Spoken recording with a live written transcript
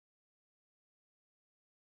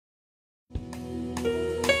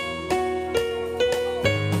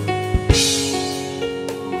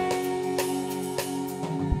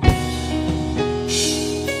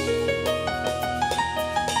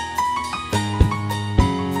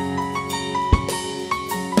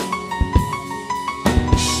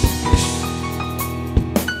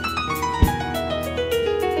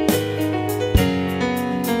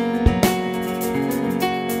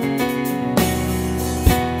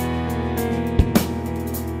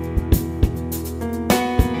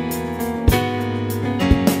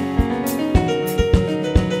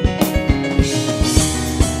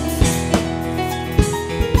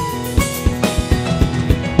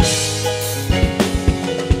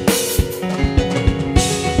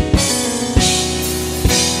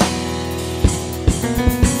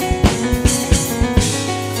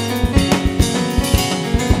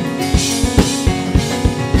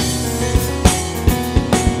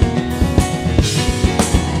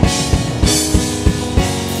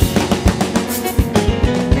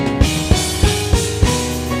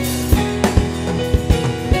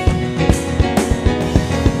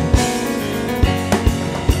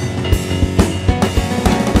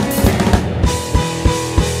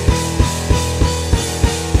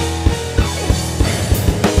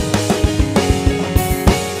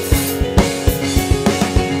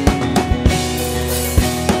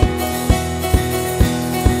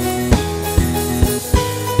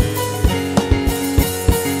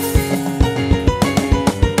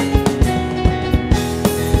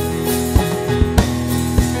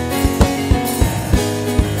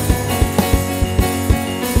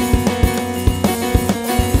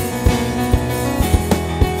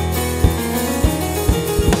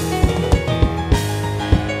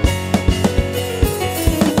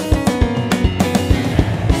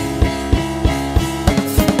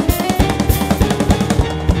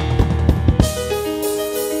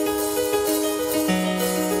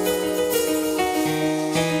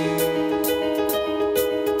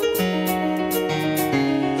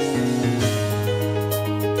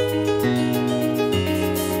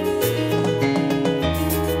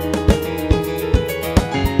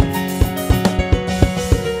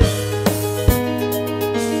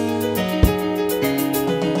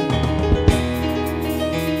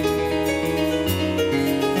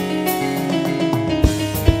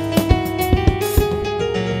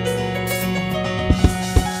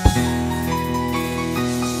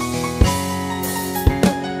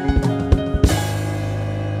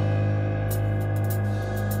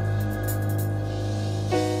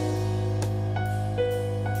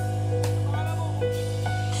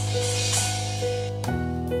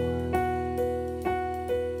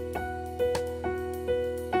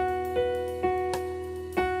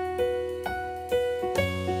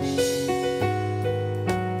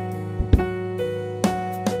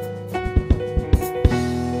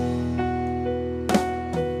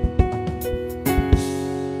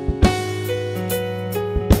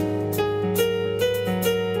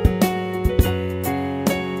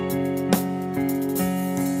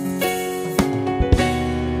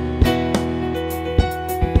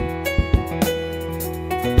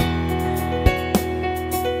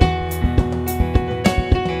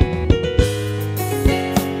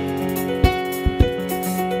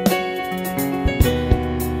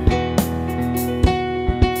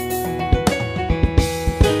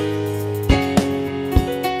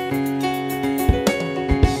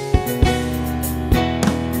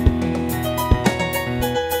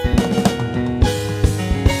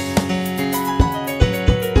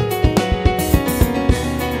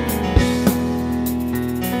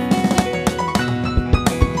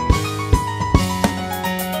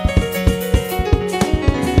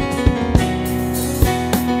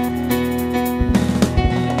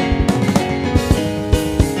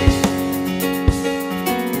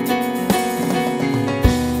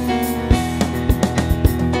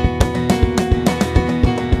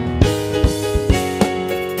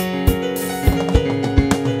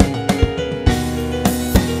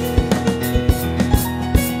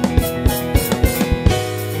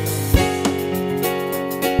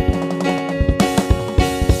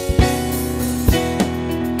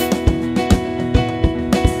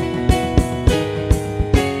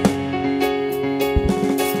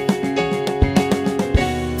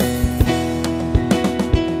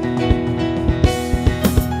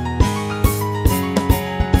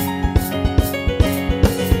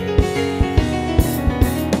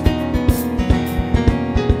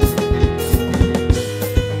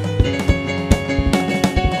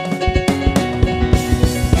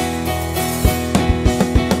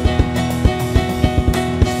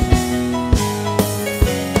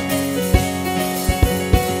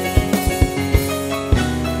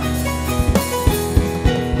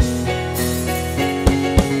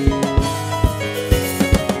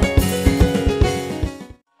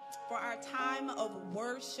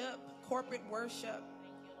corporate worship.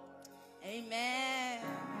 Amen.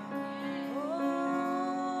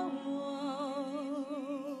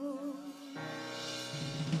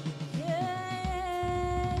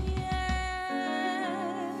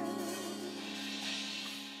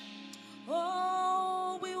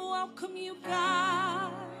 Welcome you,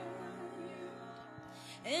 God,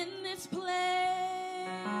 in this place.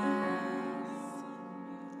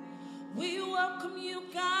 We welcome you,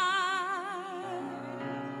 God,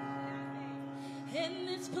 in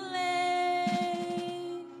this place.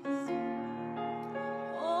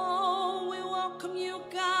 Oh, we welcome you,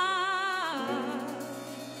 God,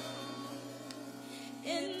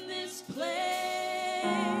 in this place.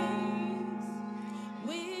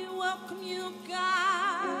 We welcome you, God.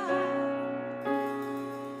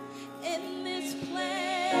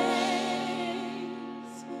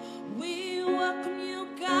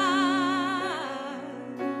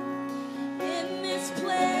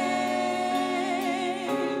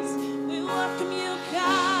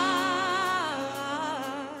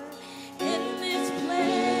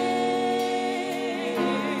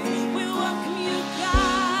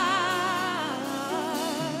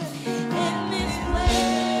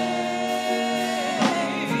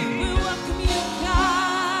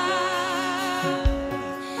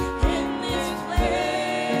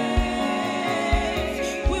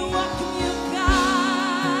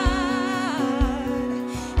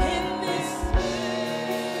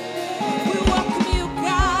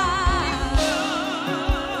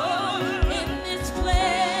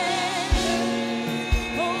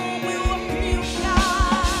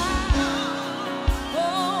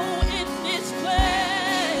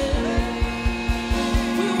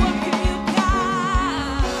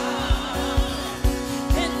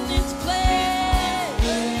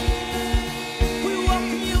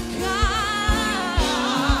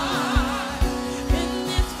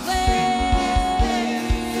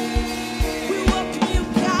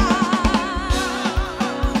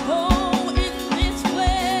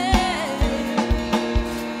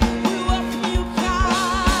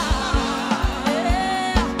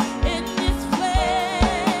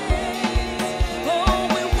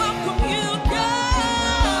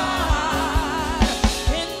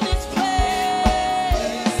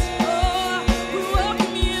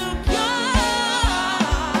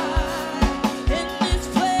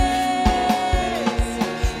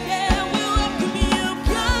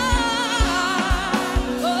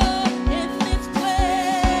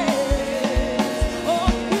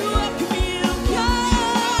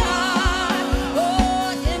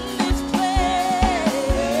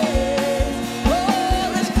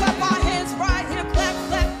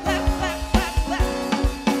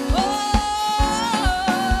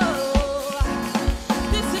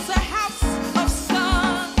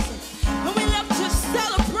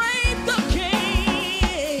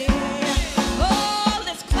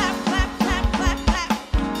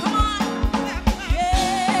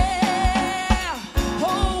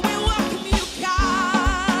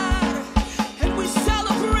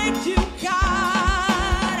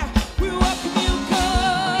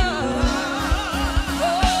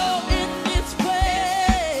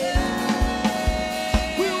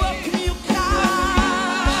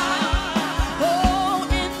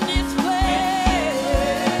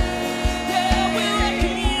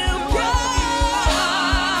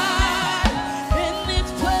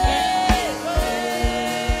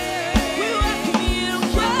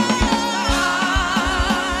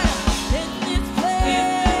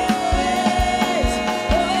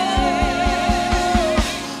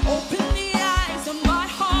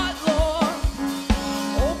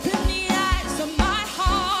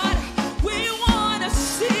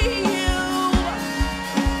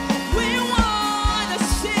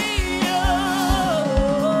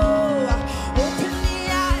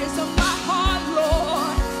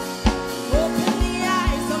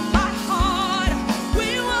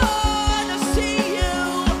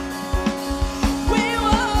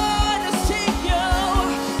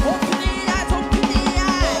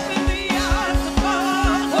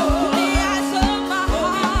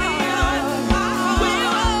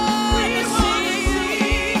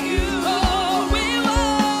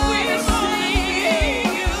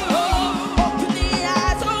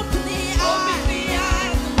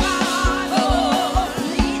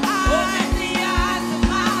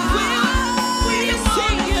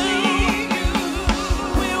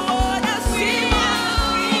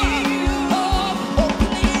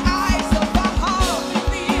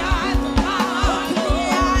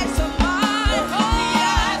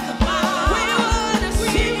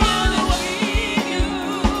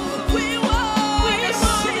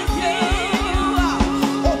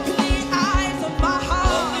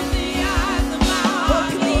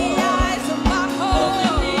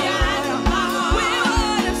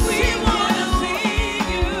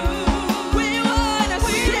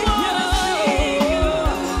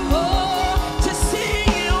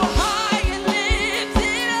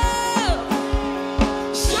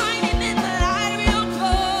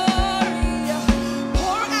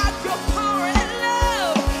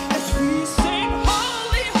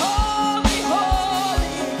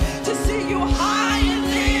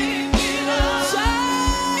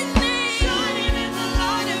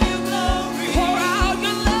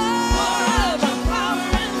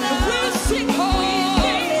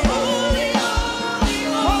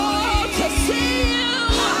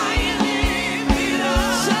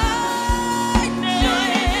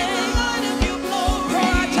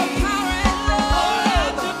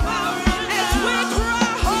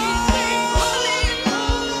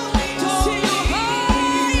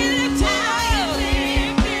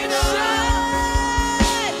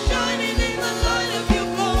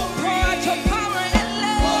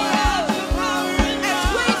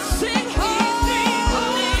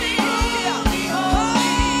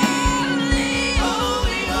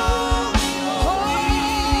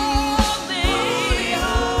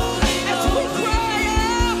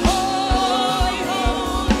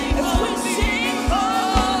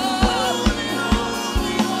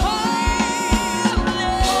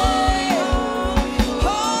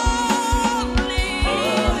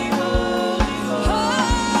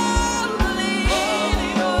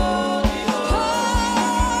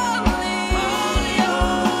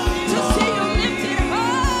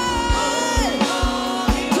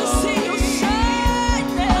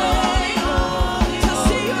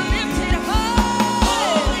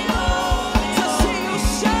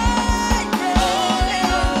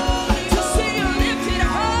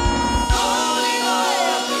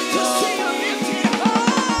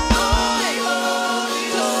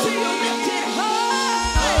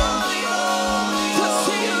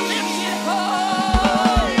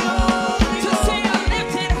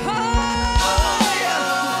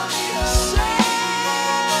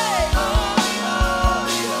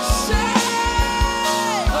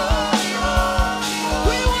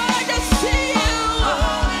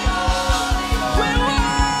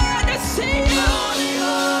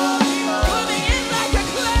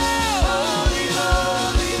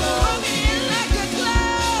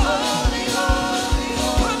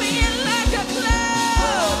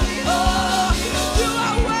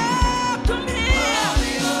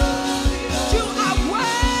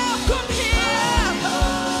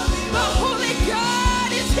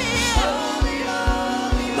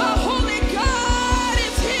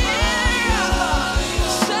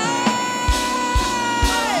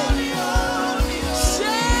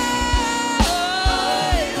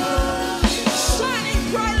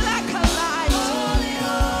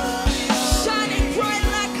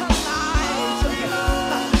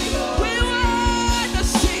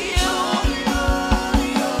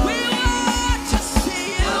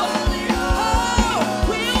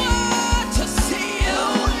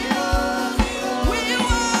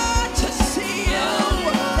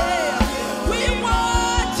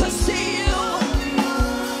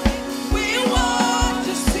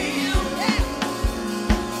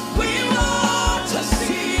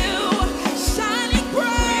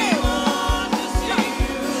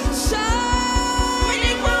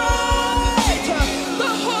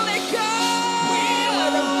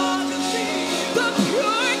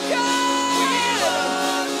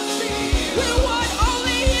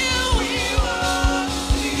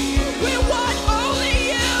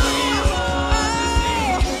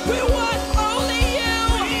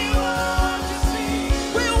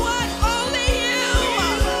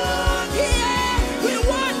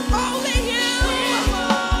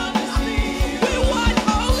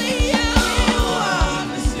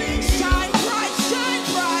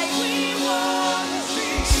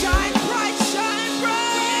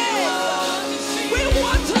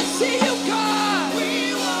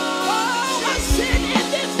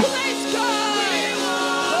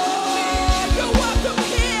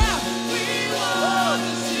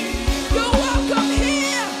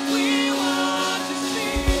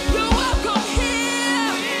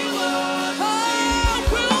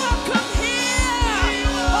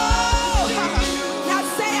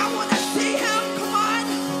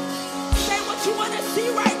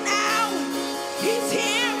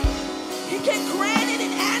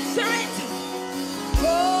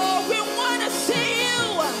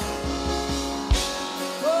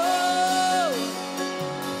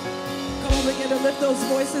 those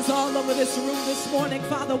voices all over this room this morning.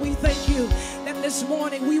 Father, we thank you that this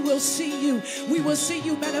morning we will see you. We will see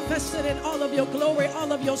you manifested in all of your glory,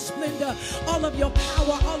 all of your splendor, all of your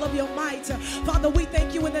power, all of your might. Father, we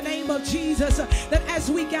thank you in the name of Jesus that as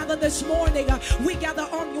we gather this morning, we gather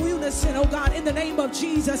on unison, oh God, in the name of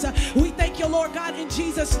Jesus. We thank you, Lord God, in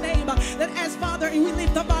Jesus' name, that as, Father, we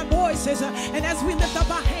lift up our voices and as we lift up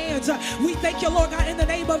our hands, we thank you, Lord God, in the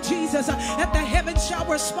name of Jesus, that the heavens shall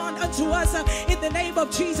respond unto us in the name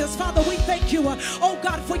of Jesus. Father, we thank you, oh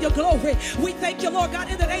God, for your glory. We thank thank you, Lord God,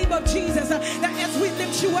 in the name of Jesus, that as we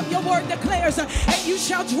lift you up, your word declares that you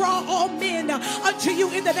shall draw all men unto you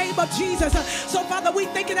in the name of Jesus. So, Father, we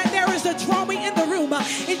thank you that there is a drawing in the room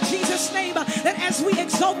in Jesus' name, that as we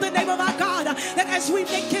exalt the name of our God, that as we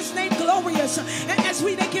make his name glorious, and as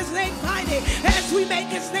we make his name mighty, and as we make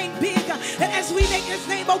his name big, and as we make his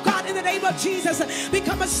name, oh God, in the name of Jesus,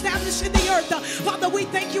 become established in the earth. Father, we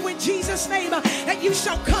thank you in Jesus' name that you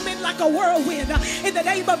shall come in like a whirlwind in the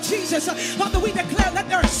name of Jesus. Father, we declare that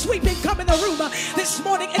there is sweeping come in the room this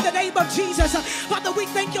morning in the name of Jesus. Father, we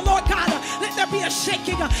thank you, Lord God. Let there be a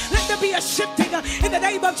shaking, let there be a shifting in the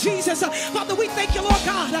name of Jesus. Father, we thank you, Lord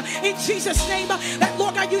God, in Jesus' name, that,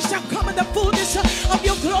 Lord God, you shall come in the fullness of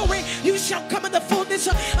your glory. You shall come in the fullness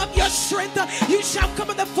of your strength. You shall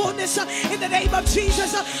come in the fullness in the name of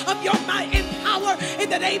Jesus of your might and power in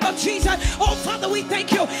the name of Jesus. Oh, Father, we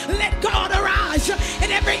thank you. Let God arise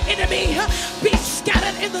and every enemy be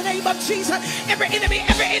scattered in the name of Jesus. Every enemy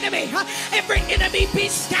be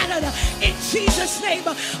scattered in Jesus' name.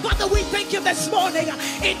 Father, we thank you this morning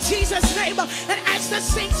in Jesus' name that as the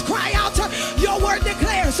saints cry out, your word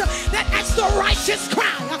declares that as the righteous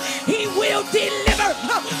cry, he will deliver.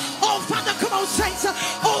 Oh, Father, come on, saints.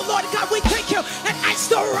 Oh, Lord God, we thank you that as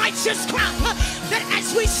the righteous cry, that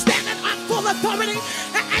as we stand in our full authority,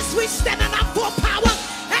 that as we stand in our full power,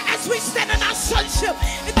 that as we stand in our sonship,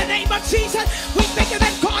 in the name of Jesus, we thank you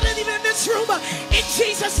that God, and even in this room, in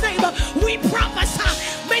Jesus' name, we prophesy,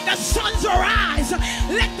 may the sons arise.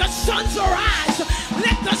 Let the sons arise.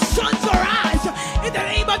 Let the sons arise in the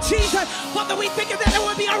name of Jesus. Father, we thank you that there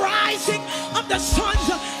will be a rising of the sons,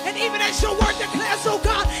 and even as your word declares, oh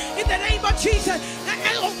God, in the name of Jesus,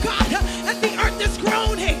 and oh God, that the earth is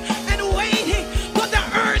groaning and waiting for the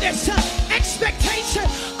earnest expectation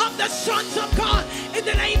of the sons of God in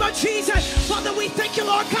the name of Jesus. Father, we thank you,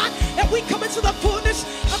 Lord God, that we come into the fullness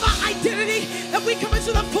of our identity, that we come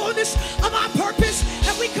into the fullness of our purpose,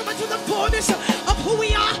 that we come into the fullness of who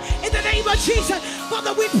we are in the name of Jesus.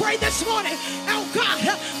 Father, we pray this morning, oh God,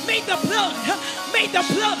 may the blood,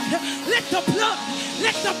 let the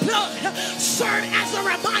blood serve as a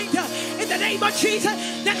reminder in the name of Jesus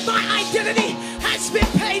that my identity has been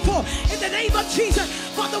paid for in the name of Jesus.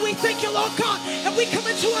 Father, we thank you, Lord God, and we come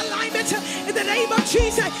into alignment in the name of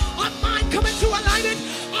Jesus. Our mind come into alignment,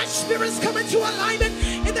 our spirits come into alignment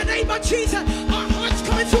in the name of Jesus. Our hearts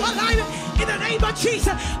come into alignment in the name of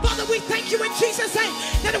Jesus. Father, we thank you in Jesus' name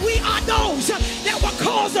that we are those that will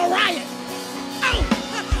cause a riot. Oh,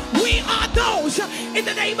 we are those in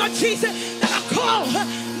the name of Jesus that are called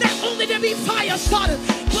not only to be fire starters,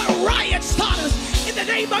 but riot starters in the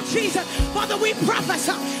name of Jesus. Father, we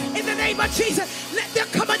prophesy in the name of Jesus. Let there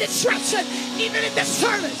come a disruption even in the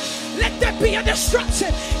service. Let there be a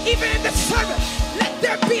disruption even in the service. Let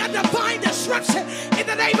there be a divine disruption in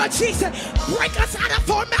the name of Jesus. Break us out of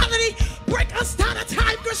formality. Break us out of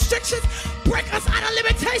time restrictions. Break us out of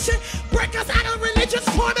limitation. Break us out of religious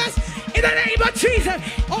formats in the name of Jesus.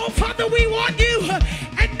 Oh, Father, we want you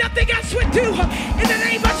and nothing else would do in the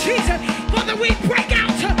name of Jesus. Father, we break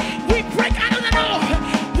out. We break out of the law.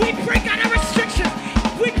 We break out of restrictions.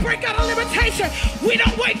 We break out of limitation. We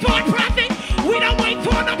don't wait for a prophet. We don't wait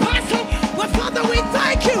for an apostle. But Father, we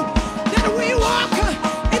thank you that we walk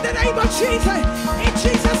in the name of Jesus. In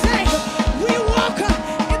Jesus' name, we walk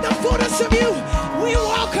in the fullness of you. We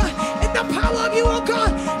walk in the power of you, oh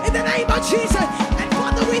God, in the name of Jesus. And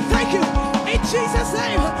Father, we thank you in Jesus'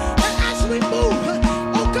 name that as we move,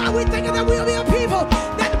 oh God, we thank you that we'll be a people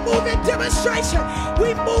that move in demonstration.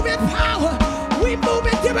 We move in power. We move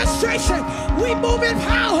in demonstration. We move in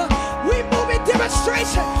power. We move in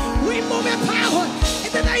demonstration. We move in power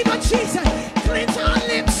in the name of Jesus. Cleanse our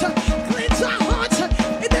lips. Cleanse our hearts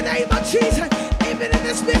in the name of Jesus. Even in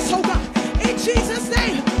this midst, oh God, in Jesus'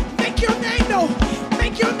 name, make your name known.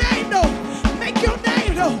 Make your name known. Make your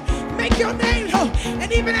name known. Make your name known.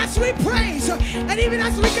 And even as we praise, and even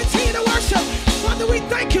as we continue to worship, Father, we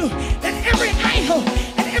thank you that every idol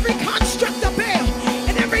and every construct of Baal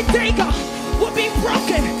and every Dagon will be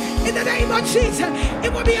broken in the name of Jesus.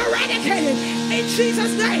 It will be eradicated in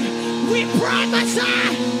Jesus' name. We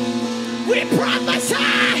prophesy. We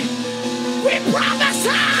prophesy. We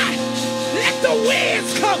prophesy. Let the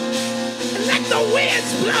winds come. Let the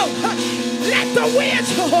winds blow. Let the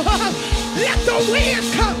winds. Let the winds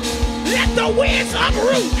come. Let the winds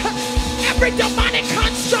uproot every demonic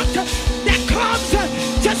construct that comes to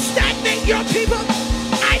stagnate your people.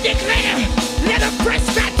 I declare, let a fresh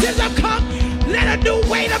baptism come. Let a new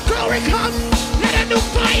weight of glory come. Let a new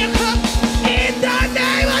fire come. In the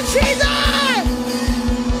name of Jesus.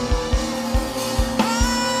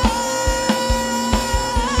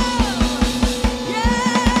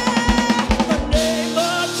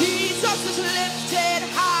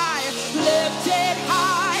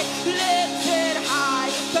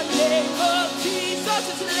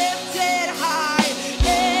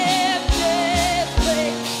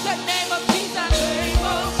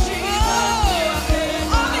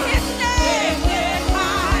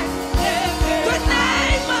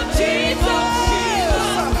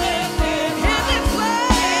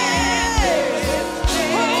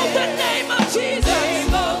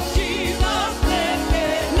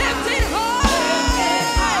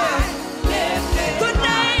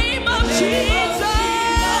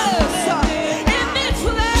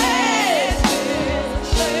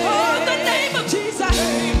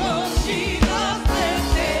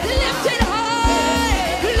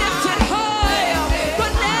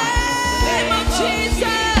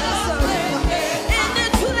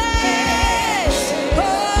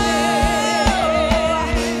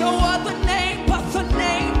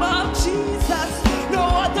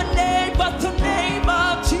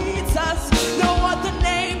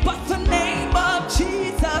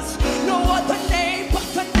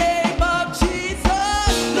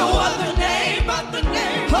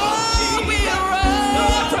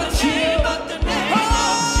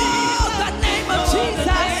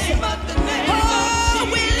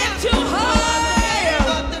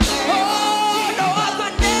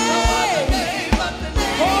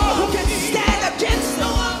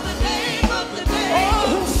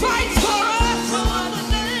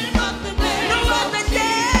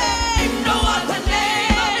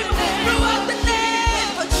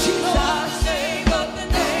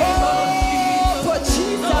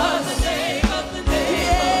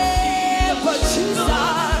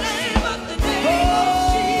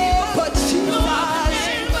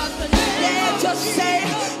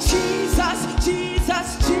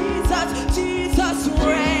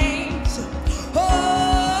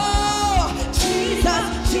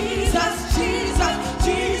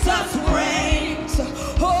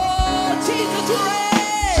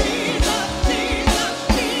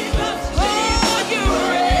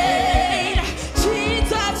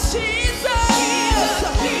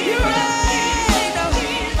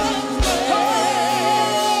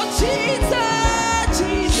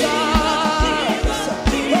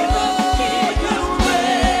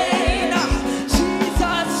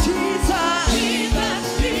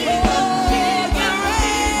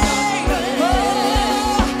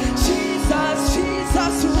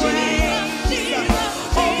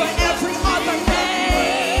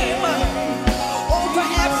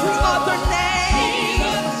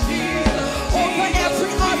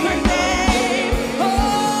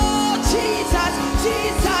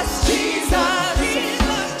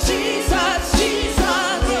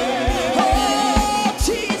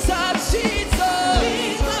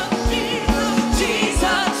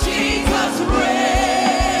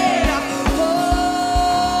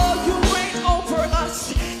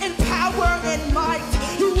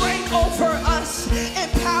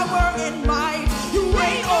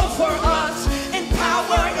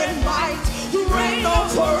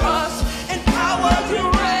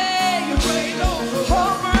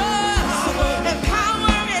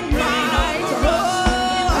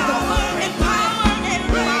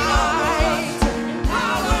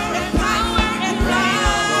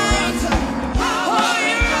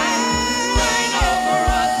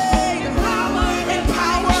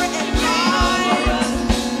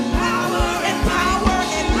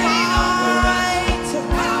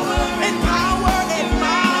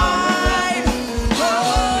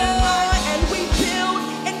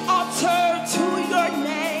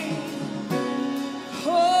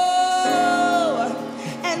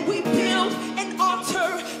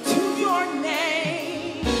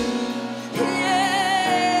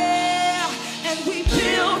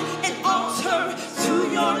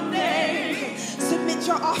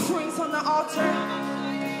 your offerings on the altar.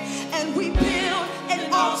 And we build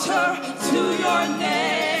an altar to your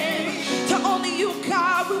name. To only you,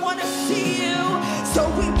 God, we want to see you. So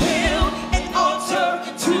we build an altar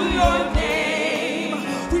to your name.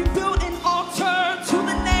 We build an altar to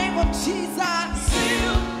the name of Jesus.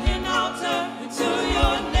 Build an altar to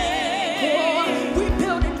your name. Oh, we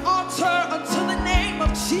build an altar unto the name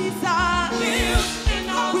of Jesus. Build an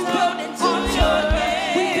altar. We build an altar.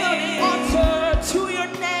 We build an altar to your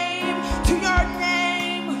name. To your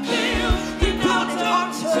name. We build an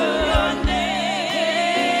altar to your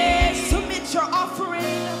name. Submit your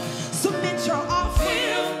offering. Submit your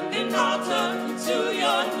offering. Build an altar to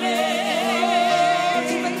your name.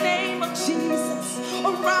 To the name of Jesus.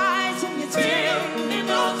 Arise in your build an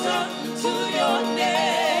altar to your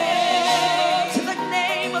name. To the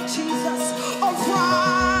name of Jesus.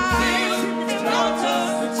 Arise. Build an altar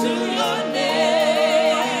to your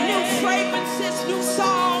name. New fragrances, new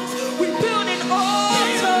songs. We build an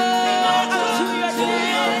altar unto your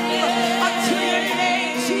name. Unto your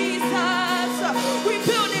name, Jesus. We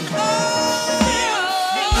build an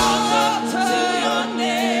altar to your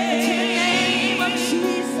name. To the name of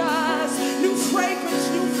Jesus. New fragrance,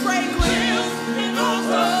 new fragrance. An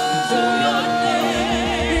altar to your name.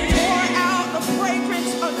 We pour out a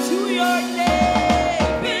fragrance unto your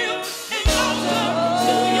name. Build an altar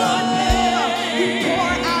to your name. We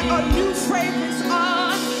pour out a new fragrance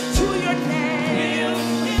unto your name. Build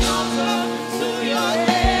an altar to your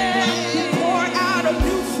name. We pour out a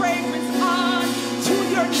new fragrance unto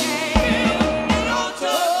your name. An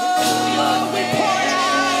altar to your name. We pour it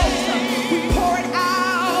out. We pour it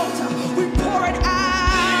out. We pour it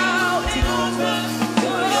out. An altar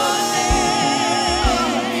to your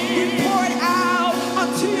name. We pour it out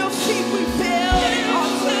unto your feet. We build an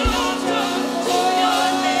altar to your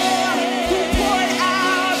name. We pour it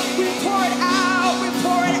out. We pour it out. We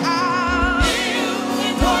pour it out. We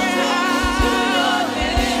pour it out.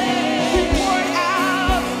 We pour it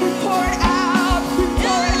out. We pour it out. We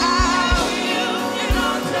pour it out. An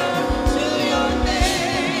altar to your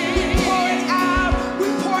name. We pour it out. We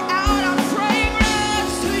pour out our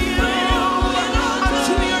fragrance to you.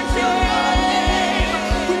 Unto your name.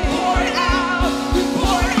 We pour it out. We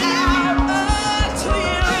pour it out unto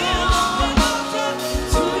you. An altar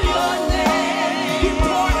to your name. We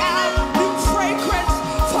pour out new fragrance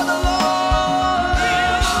for the Lord.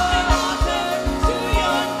 An altar to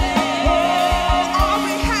your name. All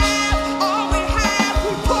we have,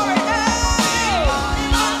 we pour it out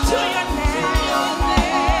unto your name.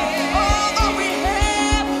 All we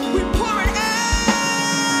have, we pour it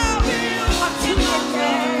out unto your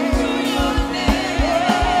name.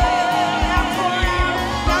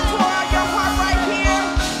 Now pour out your heart right here.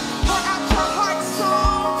 Pour out your heart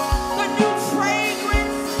song, the new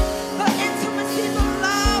fragrance, the intimacy, the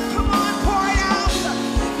love. Come on, pour it out.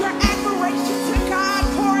 Your admiration to God,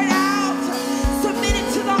 pour it out. Submit it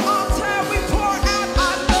to the altar. We pour out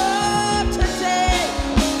our love today.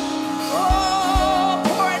 Oh,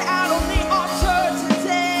 pour it out on the altar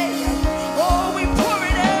today. Oh, we pour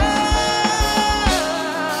it out.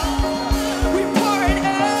 We pour it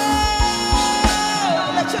out.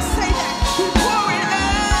 Let's just say that. We pour it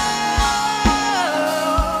out.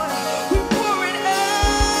 We pour it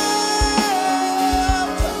out.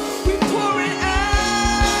 We pour it out.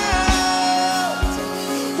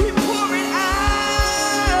 We pour it out.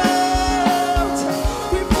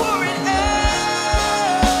 We pour it out.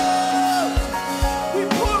 We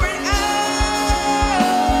pour it out.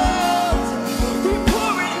 We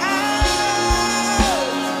pour it out.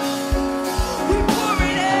 We pour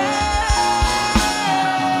it out.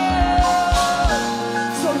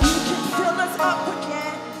 So you can fill us up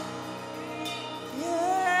again.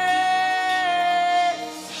 Yes.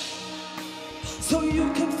 So you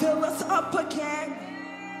can fill us up again.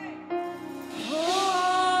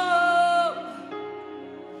 Oh.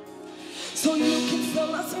 So you can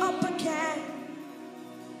fill us up again.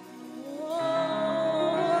 Oh.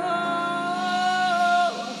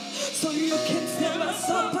 So you can fill us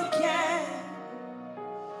up again.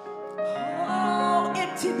 Oh,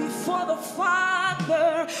 empty before the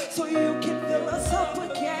Father, so you can fill us up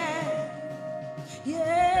again.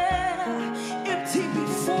 Yeah, empty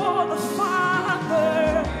before the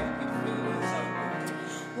Father.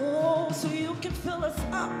 Oh, so you can fill us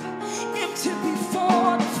up. Empty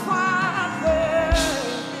before the Father.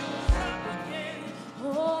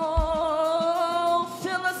 Oh,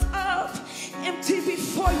 fill us up. Empty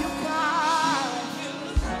before you, God.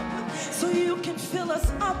 So you can fill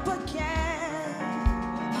us up again.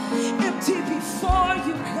 Empty before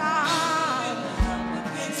you, God.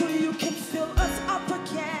 So you can fill us up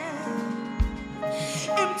again.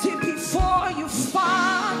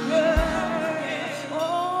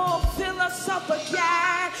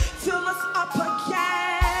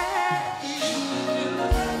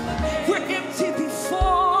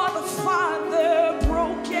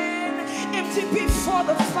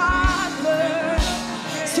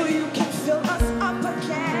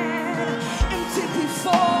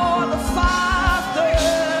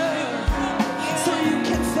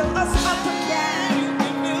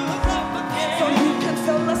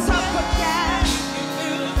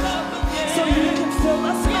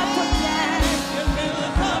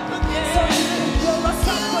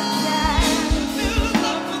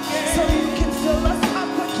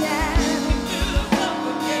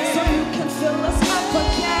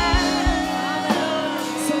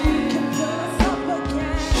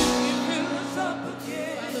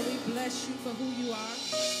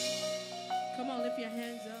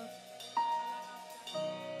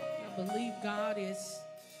 I believe God is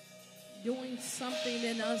doing something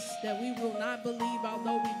in us that we will not believe,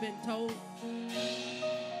 although we've been told.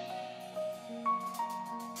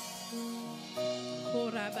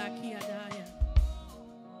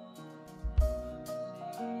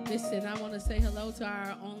 Listen, I want to say hello to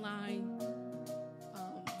our online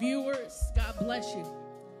viewers. God bless you.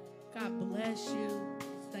 God bless you.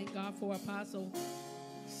 Thank God for Apostle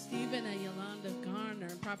Stephen and Yolanda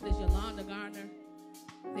Garner, Prophetess Yolanda Garner.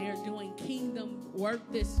 They are doing kingdom work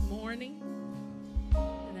this morning.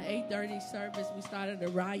 In the 8:30 service, we started a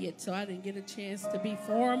riot, so I didn't get a chance to be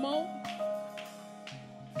formal.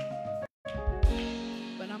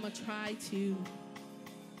 But I'm going to try to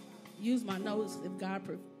use my notes if God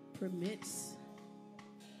permits.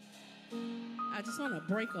 I just want to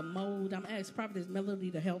break a mold. I'm asking Prophetess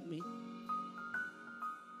Melody to help me.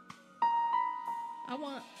 I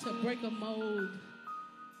want to break a mold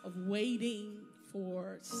of waiting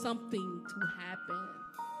for something to happen.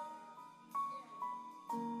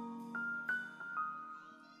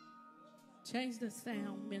 Change the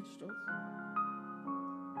sound, minstrels.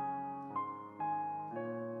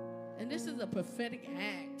 And this is a prophetic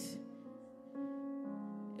act.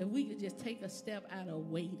 If we could just take a step out of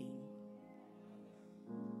waiting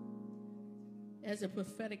as a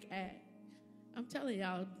prophetic act. I'm telling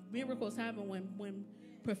y'all, miracles happen when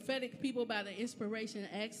prophetic people by the inspiration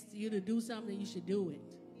ask you to do something, you should do it.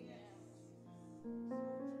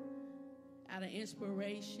 Out of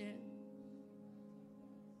inspiration.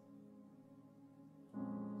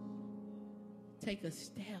 Take a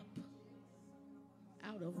step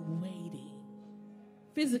out of waiting.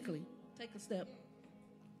 Physically, take a step.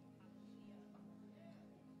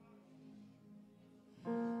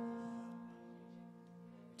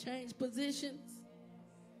 Change positions.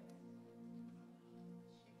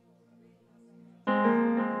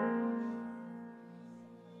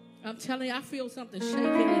 I'm telling you, I feel something shaking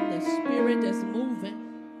in the spirit that's moving.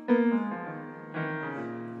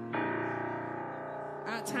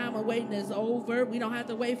 Our time of waiting is over. We don't have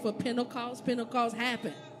to wait for Pentecost. Pentecost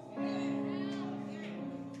happened.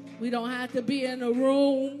 We don't have to be in a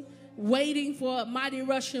room waiting for a mighty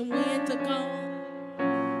rushing wind to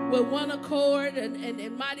come with one accord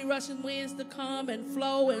and mighty rushing winds to come and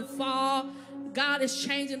flow and fall. God is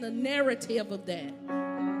changing the narrative of that.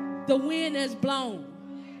 The wind has blown.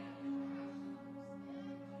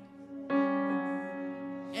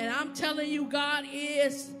 And I'm telling you, God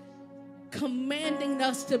is commanding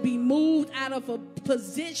us to be moved out of a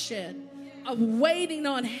position of waiting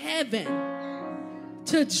on heaven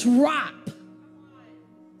to drop.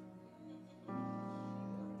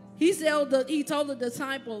 He told the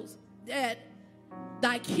disciples that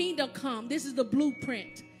thy kingdom come. This is the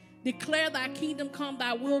blueprint. Declare thy kingdom come,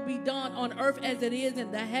 thy will be done on earth as it is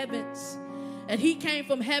in the heavens. And he came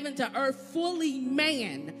from heaven to earth fully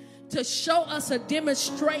man to show us a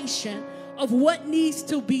demonstration of what needs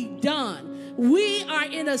to be done. We are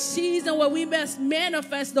in a season where we must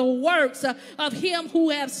manifest the works of him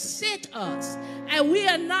who has sent us. And we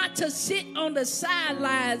are not to sit on the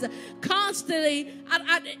sidelines constantly.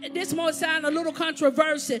 This might sound a little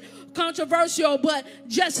controversial, but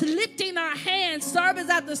just lifting our hands, service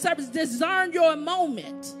after service, discern your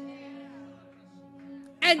moment.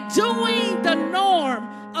 And doing the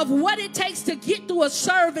norm of what it takes to get through a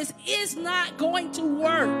service is not going to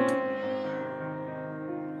work.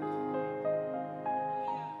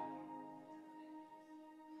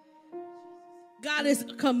 God is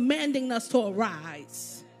commanding us to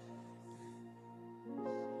arise.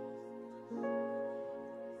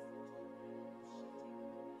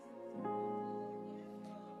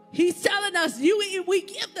 He's telling us, we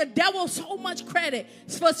give the devil so much credit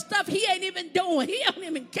for stuff he ain't even doing. He don't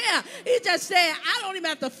even care. He just said, I don't even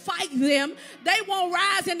have to fight them. They won't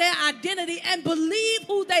rise in their identity and believe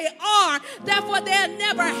who they are. Therefore, they'll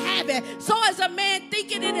never have it. So as a man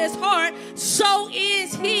thinking in his heart, so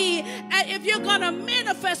is he. And if you're going to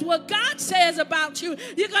manifest what God says about you,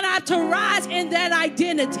 you're going to have to rise in that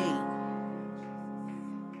identity.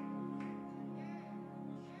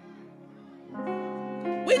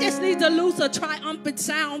 We just need to lose a triumphant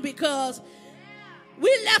sound because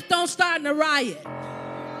we left on starting a riot.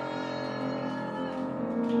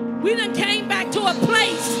 We done came back to a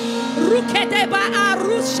place. We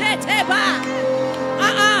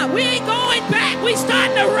ain't going back. We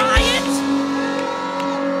starting a riot.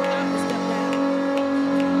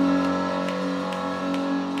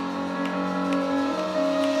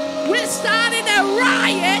 We're starting a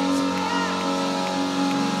riot.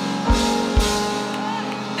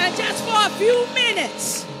 Just for a few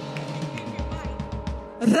minutes.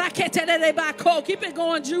 Keep it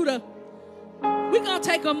going, Judah. We're going to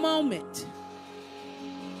take a moment.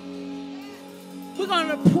 We're going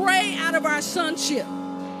to pray out of our sonship.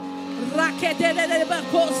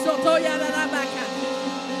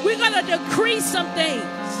 We're going to decree some things,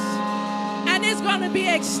 and it's going to be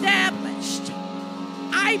established.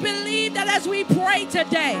 I believe that as we pray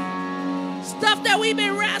today, stuff that we've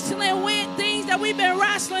been wrestling with, things that we've been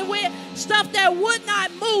wrestling with, stuff that would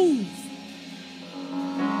not move,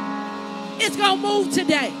 it's going to move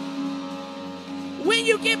today. When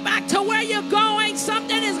you get back to where you're going,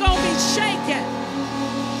 something is going to be shaken.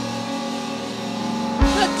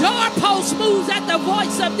 The doorpost moves at the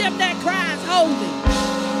voice of them that cries holy.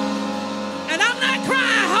 And I'm not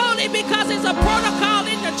crying holy because it's a protocol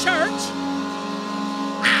in the church.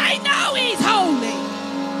 I know he's holy.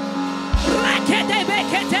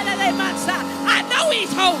 I know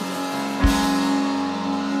he's holy.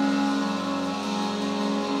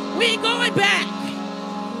 We ain't going back.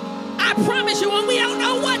 I promise you, when we don't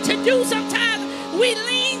know what to do, sometimes we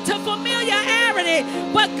lean to familiarity.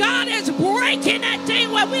 But God is breaking that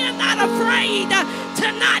thing where we are not afraid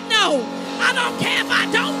to not know. I don't care if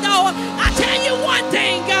I don't know. I tell you one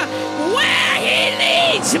thing. Where he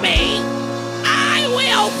leads me, I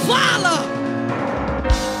will follow.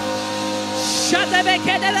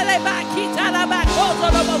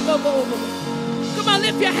 Come on,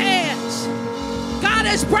 lift your hands. God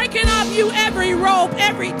is breaking off you every rope,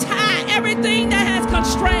 every tie, everything that has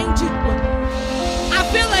constrained you. I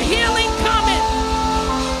feel a healing coming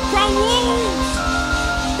from wounds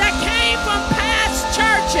that came from past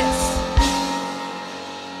churches,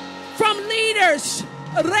 from leaders.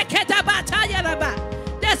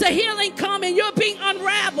 There's a healing coming. You're being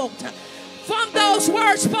unraveled from those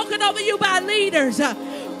words spoken over you by leaders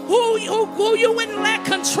who you wouldn't let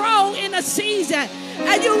control in a season.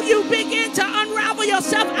 And you begin to unravel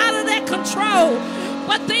yourself out of that control.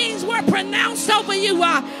 But things were pronounced over you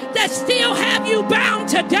that still have you bound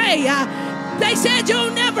today. They said you'll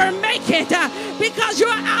never make it because you're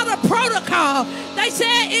out of protocol. They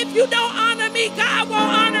said if you don't honor me, God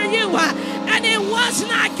won't honor you. And it was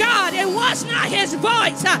not God. It was not his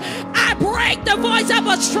voice. I break the voice of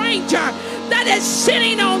a stranger that is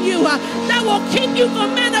sitting on you, that will keep you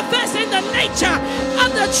from manifesting the nature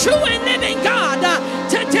of the true and living God.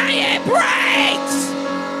 Today it breaks.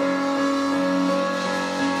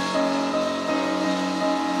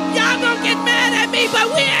 Y'all gonna get mad at me,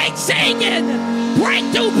 but we ain't singing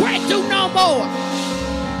breakthrough, breakthrough no more.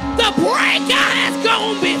 The breaker has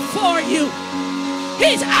gone before you.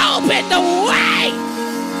 He's opened the way.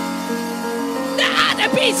 There ought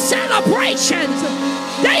to be celebrations.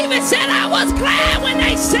 David said, I was glad when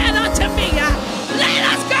they said unto me, let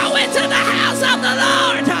us go into the house of the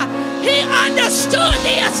Lord. He understood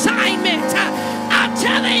the assignment. I'm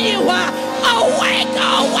telling you, awake,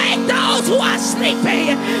 awake those who are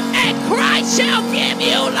sleeping, and Christ shall give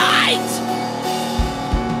you light.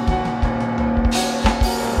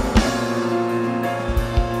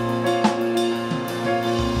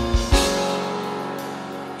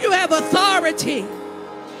 You have authority.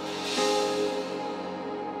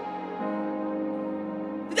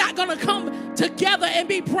 You're not going to come together and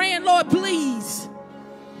be praying, Lord, please.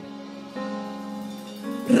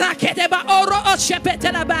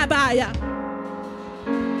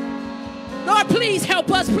 Lord, please help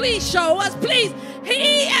us. Please show us. Please.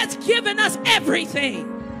 He has given us everything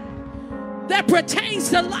that pertains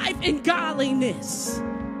to life and godliness.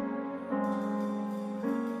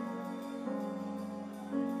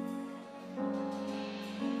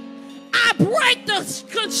 I break the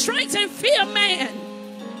constraints and fear, man,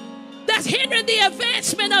 that's hindering the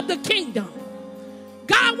advancement of the kingdom.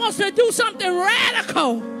 God wants to do something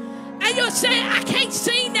radical. And you're saying, I can't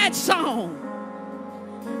sing that song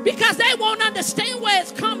because they won't understand where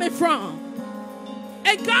it's coming from.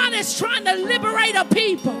 And God is trying to liberate a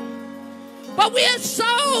people. But we are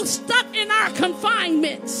so stuck in our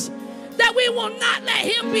confinements that we will not let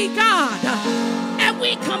him be God. And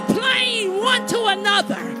we complain one to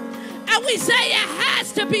another. And we say it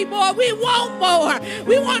has to be more. We want more.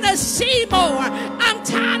 We want to see more. I'm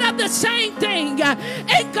tired of the same thing.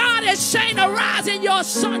 And God is saying, arise in your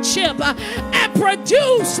sonship and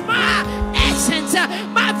produce my essence,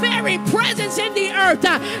 my very presence in the earth.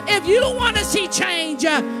 If you want to see change,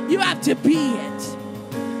 you have to be it.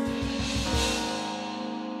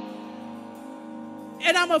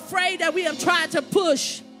 And I'm afraid that we have tried to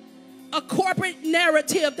push a corporate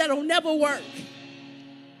narrative that'll never work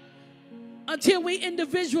until we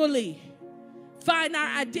individually find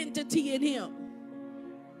our identity in him.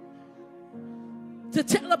 To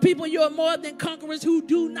tell the people you're more than conquerors who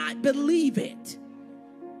do not believe it.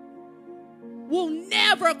 will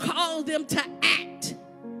never cause them to act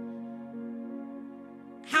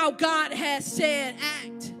how God has said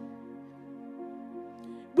act.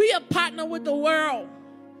 We are partnering with the world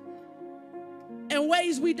in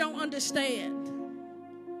ways we don't understand.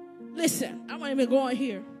 Listen, I'm not even going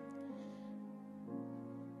here.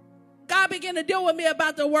 God began to deal with me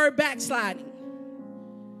about the word backsliding.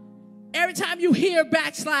 Every time you hear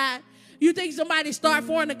backslide, you think somebody start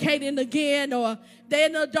fornicating again, or they're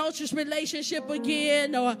in an adulterous relationship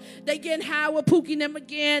again, or they getting high with Pookie them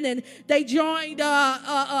again, and they joined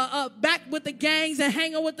back with the gangs and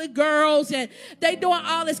hanging with the girls, and they doing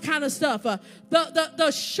all this kind of stuff.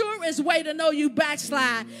 The surest way to know you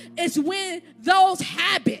backslide is when those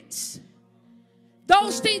habits,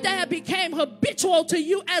 those things that have become habitual to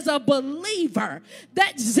you as a believer,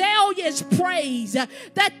 that zealous praise,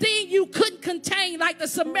 that thing you couldn't contain, like the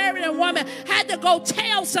Samaritan woman had to go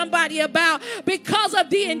tell somebody about because of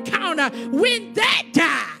the encounter. When that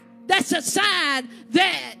died, that's a sign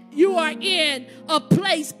that you are in a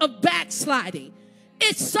place of backsliding.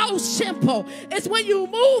 It's so simple. It's when you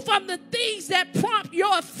move from the things that prompt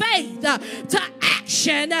your faith to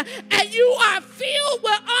action, and you are filled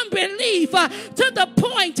with unbelief to the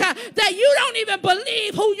point that you don't even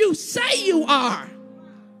believe who you say you are.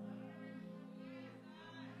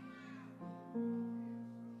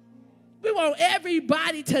 We want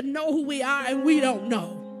everybody to know who we are, and we don't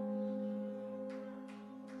know.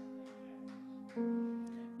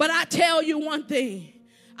 But I tell you one thing.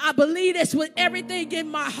 I believe this with everything in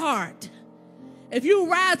my heart. If you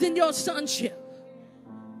rise in your sonship,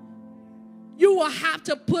 you will have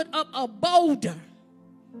to put up a boulder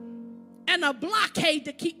and a blockade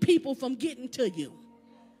to keep people from getting to you.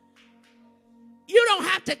 You don't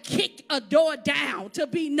have to kick a door down to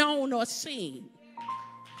be known or seen.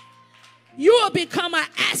 You will become an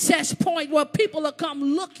access point where people will come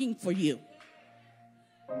looking for you.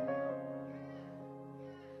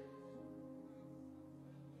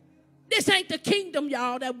 This ain't the kingdom,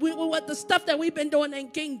 y'all. What the stuff that we've been doing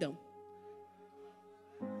ain't kingdom.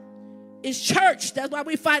 It's church. That's why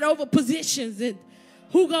we fight over positions and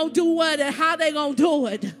who gonna do what and how they gonna do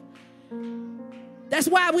it. That's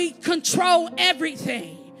why we control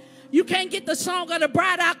everything. You can't get the song of the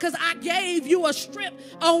bride out because I gave you a strip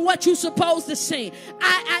on what you're supposed to sing.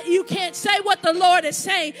 You can't say what the Lord is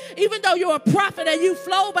saying, even though you're a prophet and you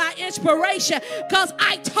flow by inspiration, because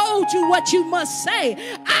I told you what you must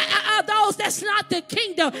say. That's not the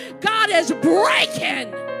kingdom. God is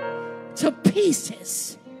breaking to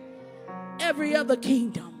pieces every other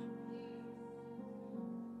kingdom.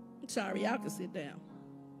 I'm sorry, y'all can sit down.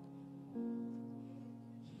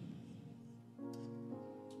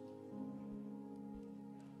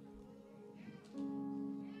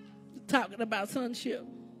 Talking about sonship.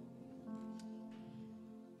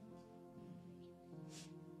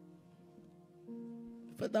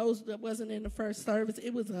 For those that wasn't in the first service,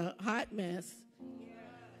 it was a hot mess.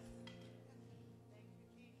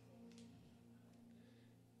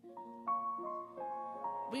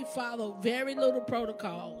 We follow very little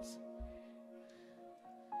protocols.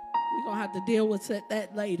 We're going to have to deal with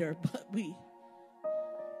that later,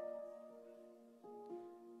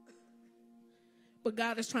 But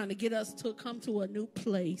God is trying to get us to come to a new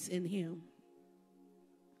place in Him.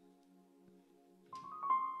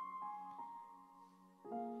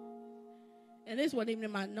 And this wasn't even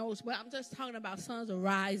in my notes, but I'm just talking about sons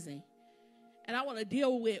arising. And I want to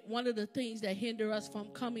deal with one of the things that hinder us from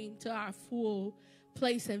coming to our full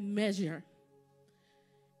place and measure.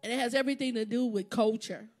 And it has everything to do with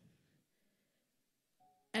culture.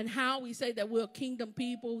 And how we say that we're kingdom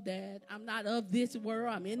people, that I'm not of this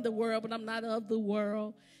world, I'm in the world, but I'm not of the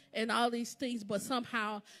world, and all these things. But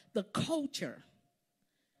somehow the culture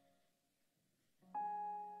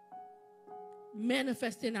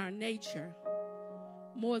manifests in our nature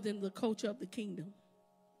more than the culture of the kingdom.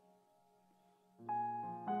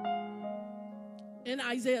 In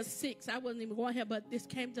Isaiah 6, I wasn't even going here, but this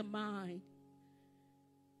came to mind.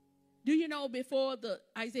 Do you know before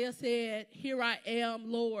Isaiah said, "Here I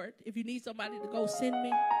am, Lord, if you need somebody to go, send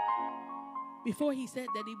me"? Before he said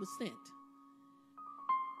that, he was sent.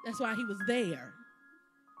 That's why he was there.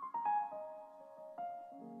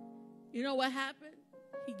 You know what happened?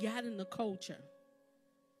 He got in the culture.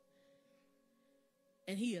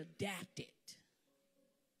 And he adapted.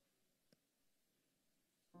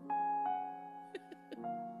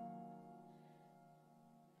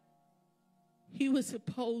 He was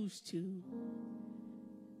supposed to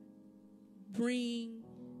bring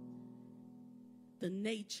the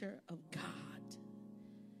nature of God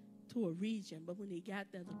to a region. But when he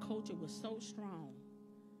got there, the culture was so strong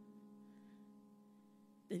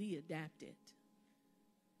that he adapted.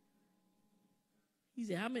 He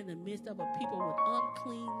said, I'm in the midst of a people with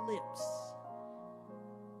unclean lips.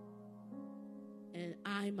 And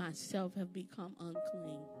I myself have become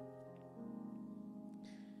unclean.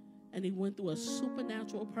 And he went through a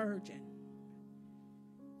supernatural purging.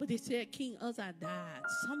 But they said King Uzziah died.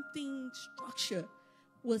 Something, structure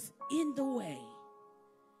was in the way.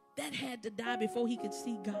 That had to die before he could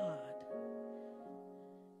see God.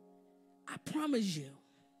 I promise you.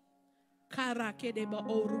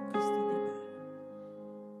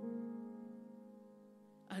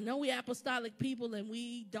 I know we apostolic people and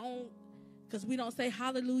we don't, because we don't say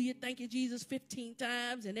hallelujah, thank you, Jesus, 15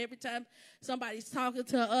 times. And every time somebody's talking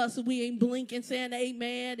to us, we ain't blinking saying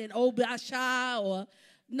amen and oh, basha or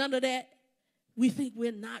none of that. We think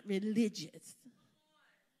we're not religious.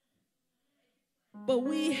 But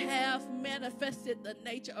we have manifested the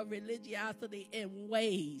nature of religiosity in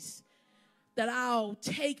ways that I'll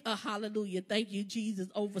take a hallelujah, thank you, Jesus,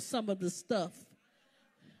 over some of the stuff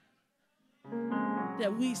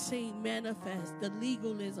that we seen manifest, the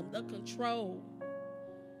legalism, the control.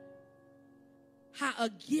 How a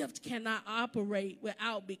gift cannot operate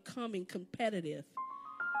without becoming competitive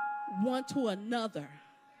one to another.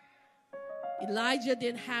 Elijah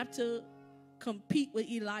didn't have to compete with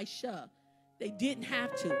Elisha. They didn't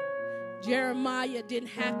have to. Jeremiah didn't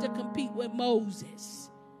have to compete with Moses.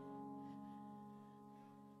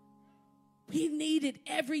 He needed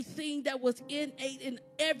everything that was innate in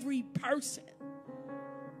every person.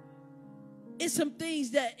 It's some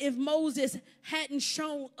things that if Moses hadn't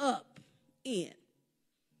shown up in,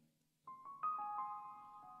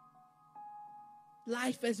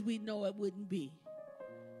 life as we know it wouldn't be.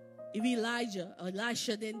 If Elijah or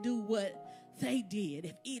Elisha didn't do what they did,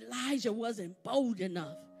 if Elijah wasn't bold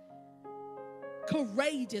enough,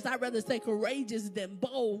 courageous, I'd rather say courageous than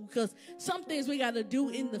bold, because some things we got to do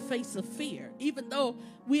in the face of fear, even though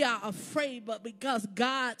we are afraid, but because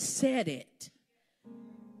God said it.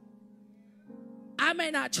 I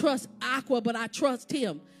may not trust Aqua, but I trust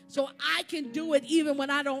him. So I can do it even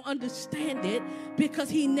when I don't understand it, because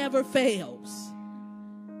he never fails.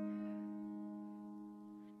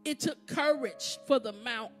 It took courage for the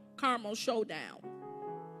Mount Carmel showdown.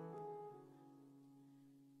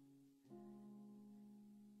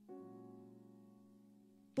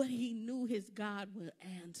 But he knew his God would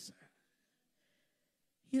answer.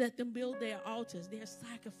 He let them build their altars, their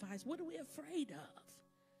sacrifice. What are we afraid of?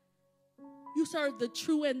 You serve the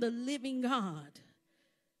true and the living God.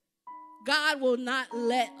 God will not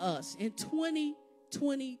let us. In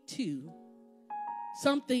 2022,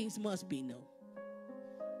 some things must be new.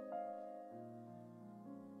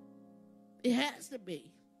 It has to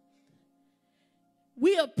be.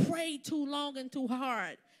 We have prayed too long and too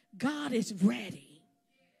hard. God is ready.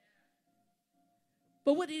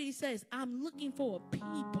 But what did he say? I'm looking for a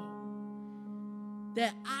people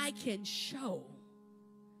that I can show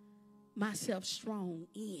myself strong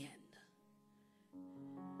in.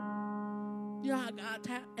 You know how God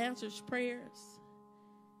answers prayers?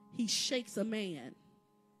 He shakes a man.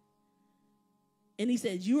 And he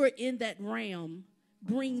says, you're in that realm.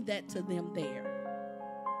 Bring that to them there.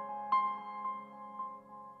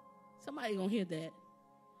 Somebody gonna hear that.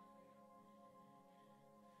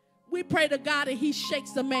 We pray to God and he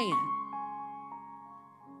shakes a man.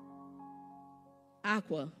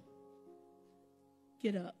 Aqua,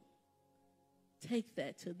 get up. Take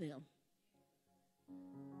that to them.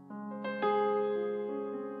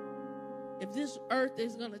 If this earth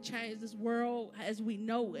is going to change, this world as we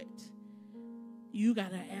know it, you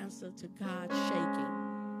got to answer to God shaking.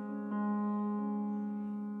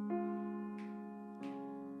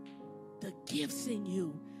 The gifts in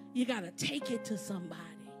you, you got to take it to somebody.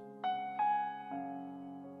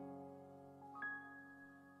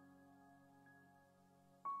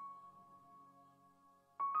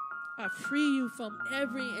 I free you from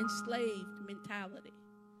every enslaved mentality.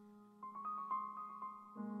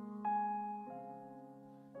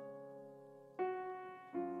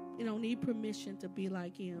 You don't need permission to be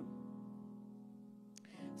like him.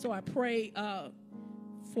 So I pray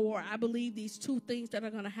for, I believe, these two things that are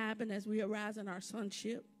going to happen as we arise in our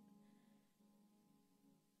sonship.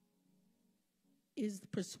 Is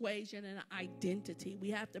persuasion and identity. We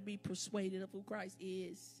have to be persuaded of who Christ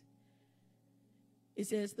is. It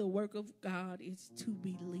says the work of God is to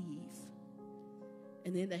believe.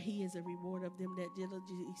 And then that he is a reward of them that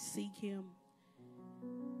diligently seek him.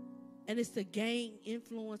 And it's to gain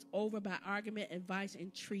influence over by argument, advice,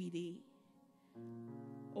 and treaty.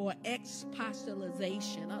 Or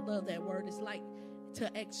expostulation. I love that word. It's like to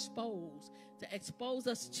expose. To expose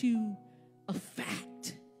us to a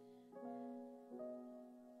fact.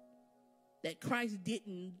 That Christ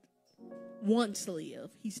didn't once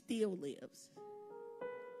lived. He still lives.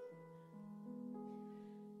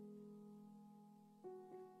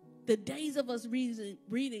 The days of us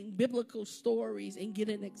reading biblical stories and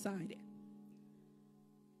getting excited.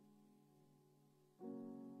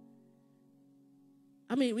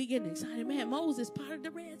 I mean, we getting excited. Man, Moses parted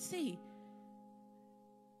the Red Sea.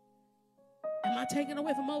 Am I taking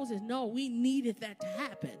away from Moses? No, we needed that to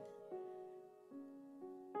happen.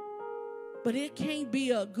 But it can't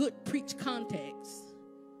be a good preach context.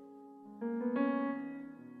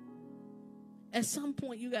 At some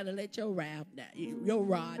point, you got to let your rod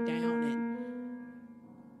down, and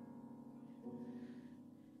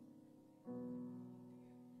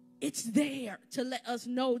it's there to let us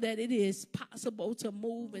know that it is possible to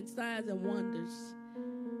move in signs and wonders.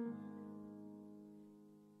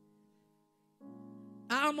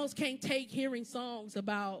 I almost can't take hearing songs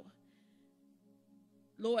about,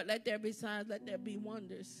 Lord, let there be signs, let there be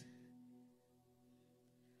wonders.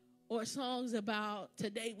 Or songs about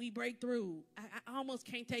today we break through. I almost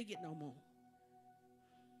can't take it no more.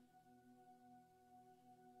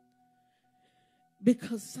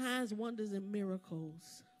 Because signs, wonders, and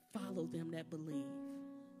miracles follow them that believe.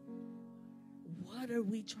 What are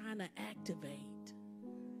we trying to activate?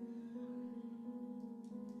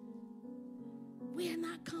 We are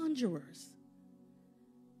not conjurers.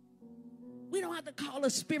 We don't have to call a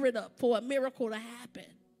spirit up for a miracle to happen.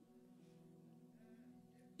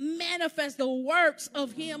 Manifest the works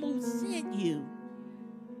of him who sent you.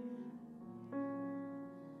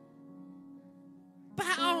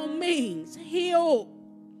 By all means, heal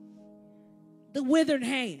the withered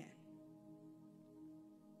hand.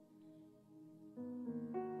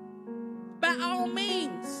 By all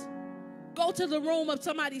means, go to the room of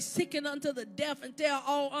somebody sick and unto the death and tell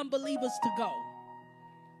all unbelievers to go.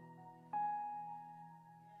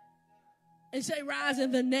 And say, rise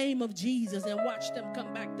in the name of Jesus, and watch them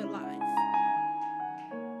come back to life.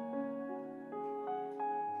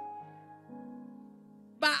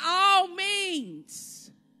 By all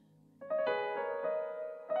means,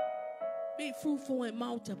 be fruitful and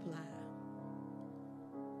multiply.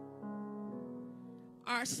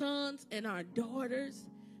 Our sons and our daughters,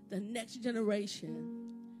 the next generation,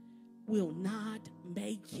 will not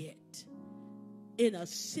make it in a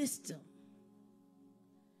system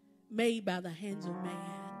made by the hands of man.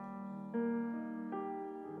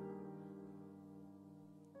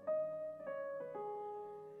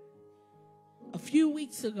 A few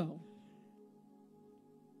weeks ago,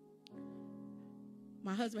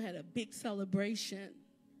 my husband had a big celebration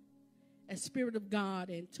at Spirit of God,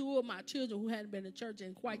 and two of my children who hadn't been to church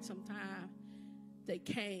in quite some time, they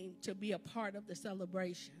came to be a part of the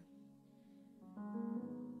celebration.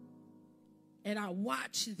 And I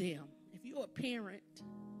watched them. If you're a parent,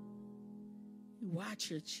 you watch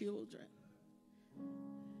your children.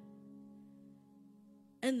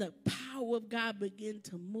 And the power of God began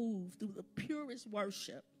to move through the purest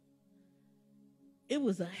worship. It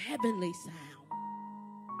was a heavenly sound.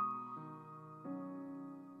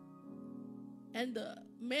 And the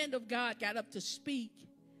man of God got up to speak,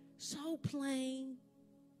 so plain,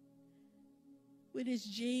 with his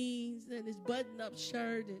jeans and his button-up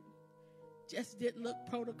shirt, and just didn't look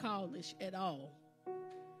protocolish at all.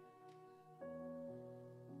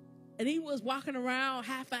 And he was walking around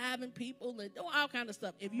high-fiving people and doing all kind of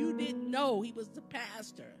stuff. If you didn't know he was the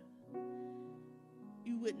pastor,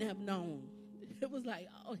 you wouldn't have known. It was like,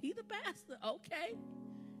 oh, he the pastor? Okay.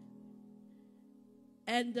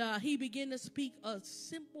 And he began to speak a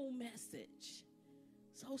simple message.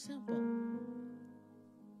 So simple.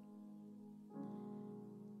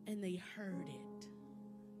 And they heard it.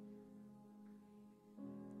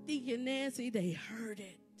 Deacon Nancy, they heard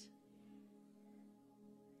it.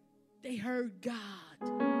 They heard God.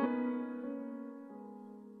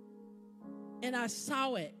 And I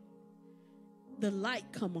saw it. The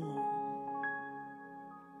light come on.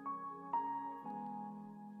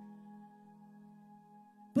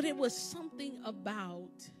 But it was something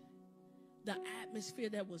about the atmosphere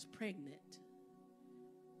that was pregnant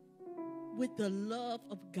with the love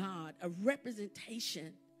of God, a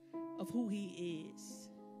representation of who he is.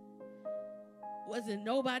 Wasn't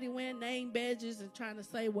nobody wearing name badges and trying to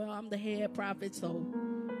say, well, I'm the head prophet, so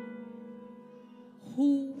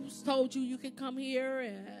who told you can come here,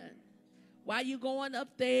 and why you going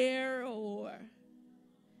up there, or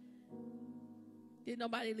did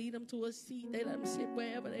nobody lead them to a seat? They let them sit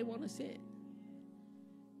wherever they want to sit.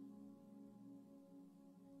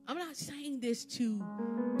 I'm not saying this to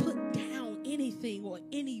put down anything or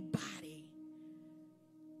anybody,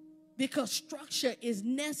 because structure is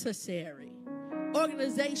necessary.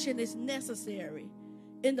 Organization is necessary.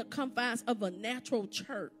 in the confines of a natural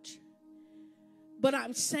church. But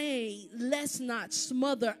I'm saying, let's not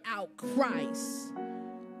smother out Christ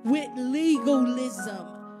with legalism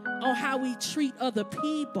on how we treat other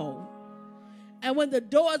people. And when the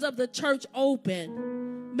doors of the church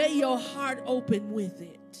open, may your heart open with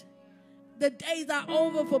it. The days are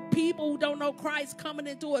over for people who don't know Christ coming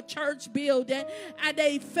into a church building and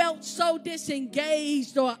they felt so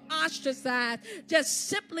disengaged or ostracized just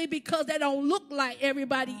simply because they don't look like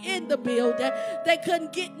everybody in the building. They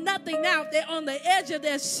couldn't get nothing out. They're on the edge of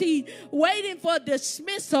their seat waiting for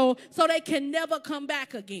dismissal so they can never come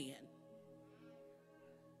back again.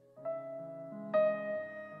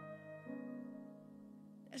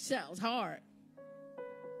 That sounds hard.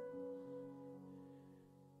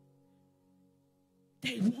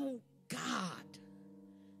 They want God.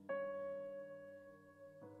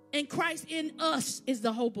 And Christ in us is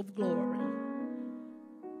the hope of glory.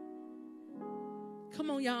 Come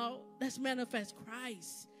on, y'all. Let's manifest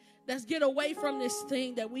Christ. Let's get away from this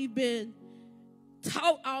thing that we've been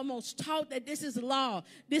almost taught that this is law.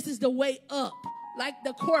 This is the way up. Like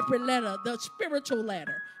the corporate ladder, the spiritual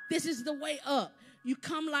ladder. This is the way up. You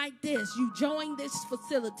come like this. You join this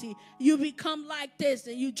facility. You become like this,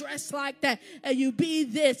 and you dress like that, and you be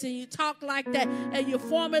this, and you talk like that, and you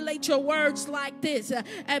formulate your words like this.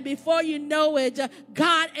 And before you know it,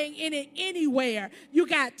 God ain't in it anywhere. You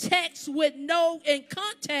got text with no, in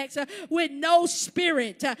context with no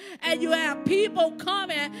spirit. And you have people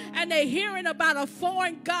coming, and they're hearing about a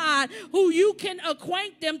foreign God who you can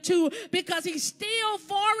acquaint them to because he's still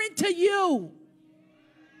foreign to you.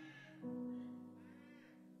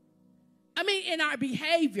 I mean, in our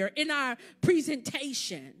behavior, in our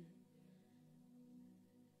presentation.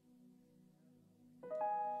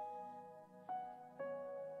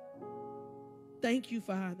 Thank you,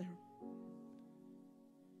 Father.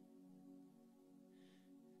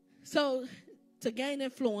 So, to gain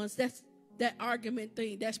influence, that's that argument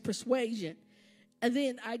thing, that's persuasion. And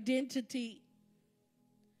then identity.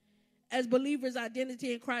 As believers,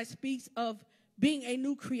 identity in Christ speaks of being a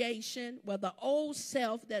new creation, where the old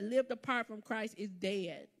self that lived apart from Christ is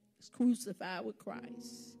dead. It's crucified with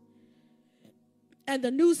Christ. And the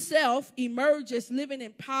new self emerges living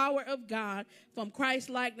in power of God from Christ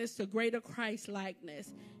likeness to greater Christ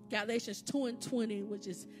likeness. Galatians 2:20, which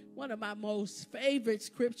is one of my most favorite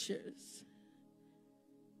scriptures.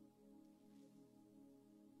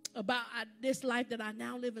 About this life that I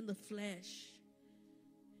now live in the flesh.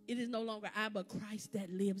 It is no longer I, but Christ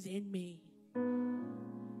that lives in me.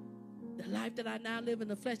 The life that I now live in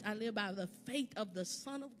the flesh, I live by the faith of the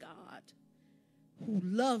Son of God who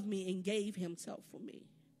loved me and gave himself for me.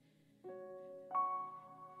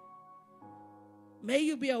 May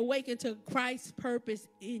you be awakened to Christ's purpose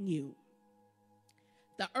in you.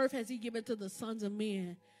 The earth has he given to the sons of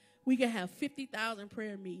men. We can have 50,000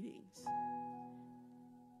 prayer meetings.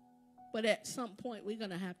 But at some point, we're going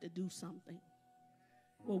to have to do something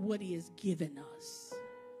with what he has given us.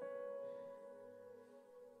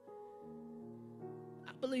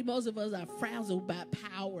 I believe most of us are frazzled by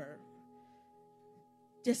power.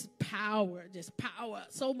 Just power.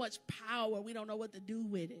 So much power, we don't know what to do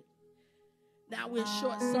with it. Now we're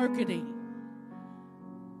short-circuiting.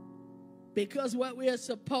 Because what we are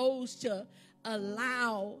supposed to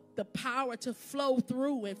allow the power to flow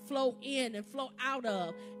through and flow in and flow out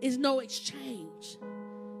of is no exchange.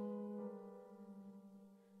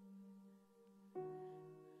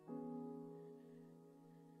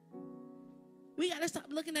 We got to stop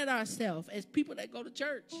looking at ourselves as people that go to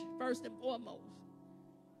church, first and foremost.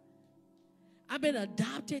 I've been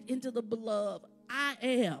adopted into the beloved. I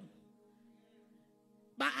am.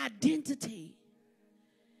 My identity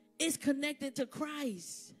is connected to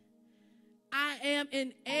Christ. I am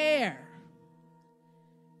an heir.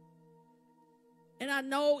 And I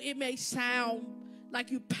know it may sound like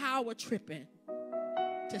you power tripping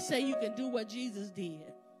to say you can do what Jesus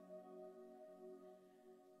did.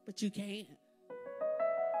 But you can't.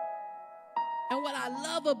 And what I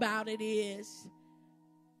love about it is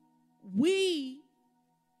we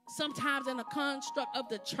sometimes in a construct of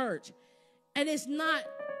the church, and it's not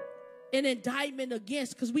an indictment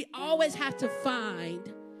against, because we always have to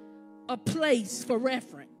find a place for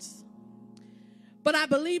reference. But I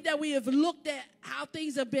believe that we have looked at how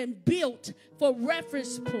things have been built for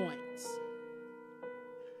reference points.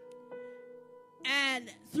 And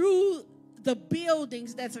through the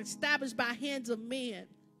buildings that's established by hands of men,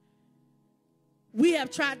 we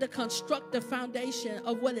have tried to construct the foundation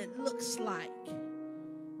of what it looks like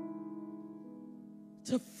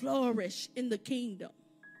to flourish in the kingdom.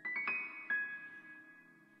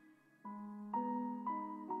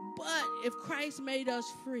 But if Christ made us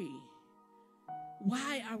free,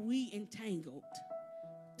 why are we entangled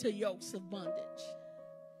to yokes of bondage?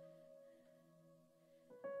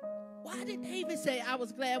 Why did David say, I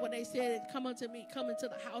was glad when they said, come unto me, come into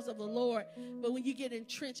the house of the Lord? But when you get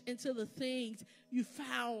entrenched into the things, you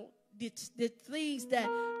found the things that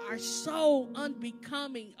are so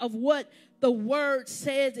unbecoming of what the word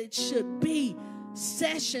says it should be.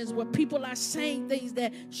 Sessions where people are saying things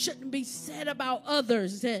that shouldn't be said about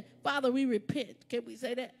others. And Father, we repent. Can we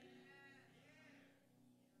say that?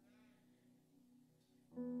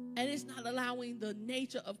 And it's not allowing the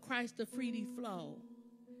nature of Christ to freely flow.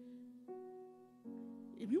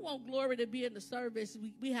 If you want glory to be in the service,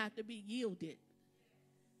 we have to be yielded.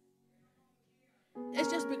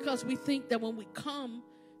 It's just because we think that when we come,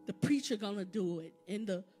 the preacher going to do it and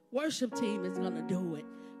the worship team is going to do it.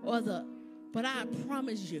 But I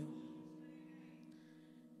promise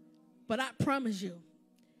you,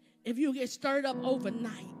 if you get stirred up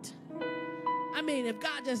overnight, I mean, if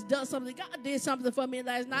God just does something, God did something for me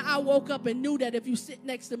last night. I woke up and knew that if you sit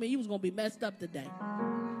next to me, you was going to be messed up today.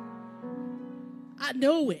 I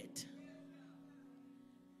knew it.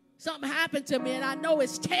 Something happened to me, and I know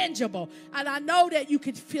it's tangible. And I know that you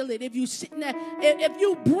can feel it if you sit there. If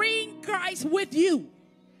you bring Christ with you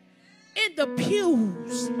in the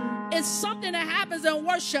pews, it's something that happens in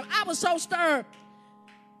worship. I was so stirred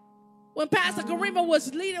when Pastor Karima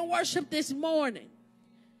was leading worship this morning.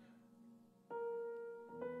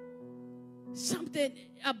 Something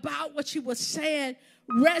about what she was saying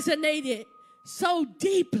resonated so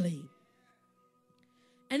deeply.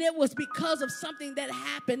 And it was because of something that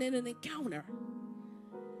happened in an encounter.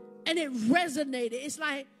 And it resonated. It's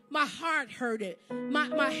like my heart heard it.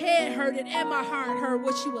 My head heard it and my heart heard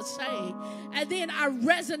what she was saying. And then I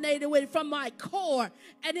resonated with it from my core.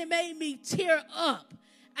 And it made me tear up.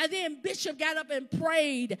 And then Bishop got up and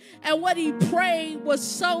prayed. And what he prayed was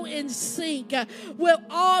so in sync with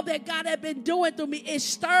all that God had been doing through me. It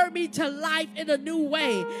stirred me to life in a new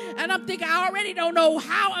way. And I'm thinking, I already don't know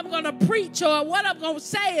how I'm going to preach or what I'm going to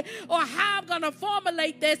say or how I'm going to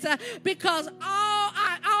formulate this because all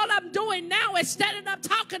I'm doing now is standing up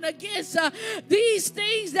talking against these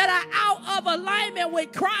things that are out of alignment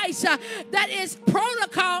with Christ. That is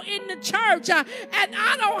protocol in the church. And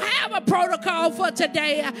I don't have a protocol for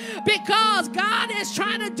today. Because God is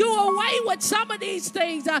trying to do away with some of these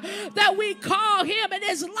things that we call him and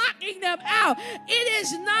is locking them out. It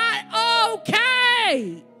is not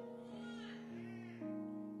okay.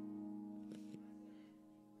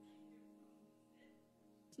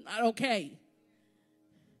 It's not okay.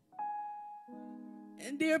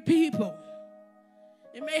 And dear people,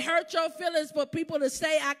 it may hurt your feelings for people to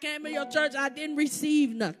say, I came in your church, I didn't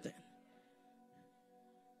receive nothing.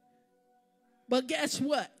 But guess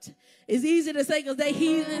what? It's easy to say because they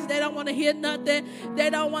heathens. They don't want to hear nothing. They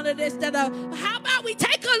don't want to this, that. How about we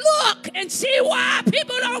take a look and see why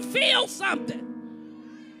people don't feel something?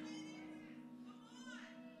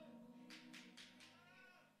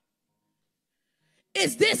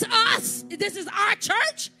 Is this us? This is our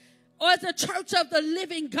church? Or is the church of the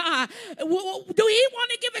living God? Do we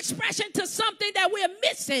want to give expression to something that we're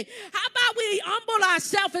missing? How about we humble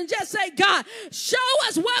ourselves and just say, God, show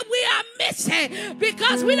us what we are missing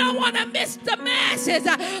because we don't want to miss the masses. We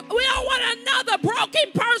don't want another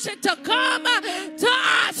broken person to come to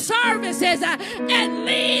our services and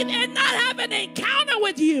leave and not have an encounter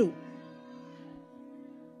with you.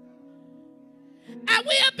 And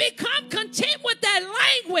we have become content with that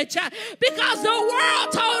language because the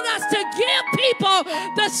world told us to give people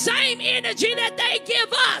the same energy that they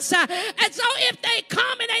give us. And so if they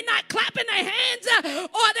come and they're not clapping their hands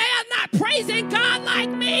or they are not praising God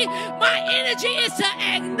like me, my energy is to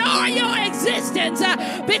ignore your existence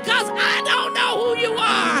because I don't know who you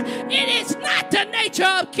are. It is not the nature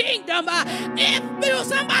of kingdom. If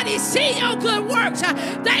somebody see your good works,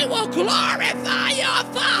 they will glorify your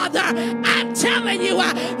Father. I'm telling you,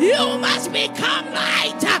 you must become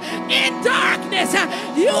light in darkness.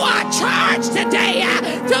 You are charged today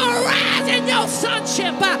to rise in your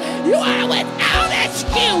sonship. You are without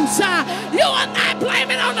excuse. You are not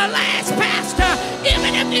blaming on the last pastor,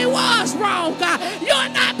 even if he was wrong. You are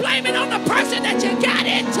not blaming on the person that you got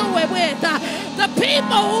into it with. The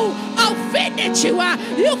people who offended you,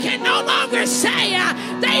 you can no longer say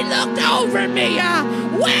they looked over me.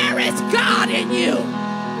 Where is God in you?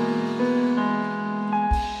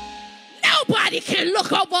 Nobody can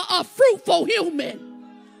look over a fruitful human.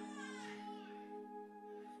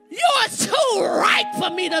 You're too ripe for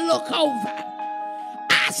me to look over.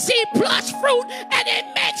 I see plush fruit and it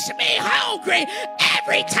makes me hungry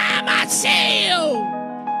every time I see you.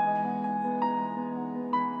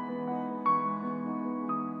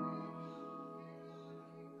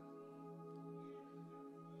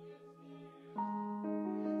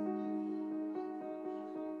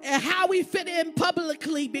 that how we fit in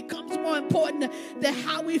publicly becomes more important than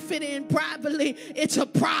how we fit in privately, it's a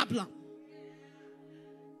problem.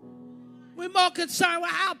 We're more concerned with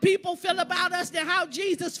how people feel about us than how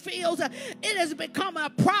Jesus feels. It has become a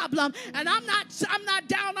problem. And I'm not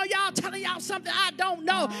down on y'all telling y'all something I don't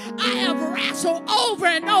know. I have wrestled over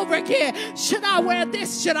and over again. Should I wear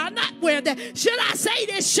this? Should I not wear that? Should I say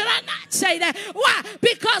this? Should I not say that? Why?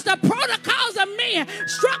 Because the protocols of men,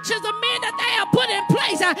 structures of men that they have put in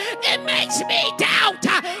place, it makes me doubt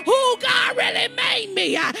who God really made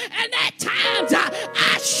me. And at times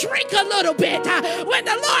I shrink a little bit. When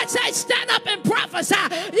the Lord says stand up and prophesy,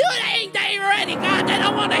 they ain't ready, God. They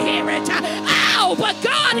don't want to hear it. Oh, but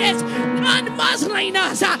God is unmuzzling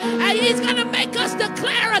us, and He's going to make us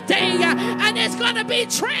declare a thing, and it's going to be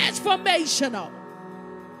transformational.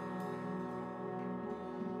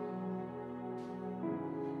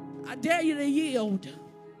 I dare you to yield.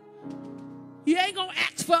 You ain't going to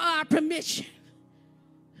ask for our permission.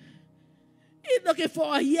 He's looking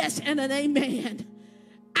for a yes and an amen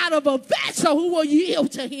out of a vessel who will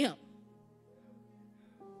yield to Him.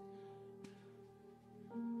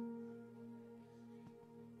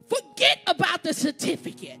 Forget about the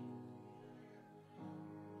certificate.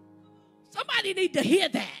 Somebody need to hear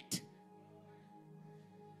that.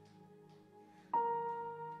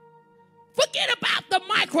 Forget about the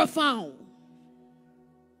microphone.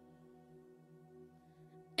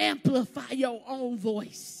 Amplify your own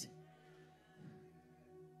voice.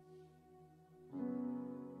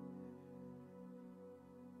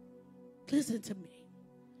 Listen to me.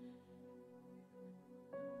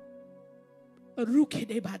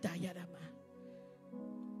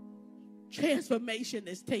 Transformation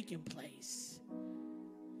is taking place.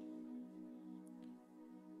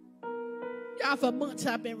 Y'all, for months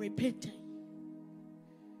I've been repenting.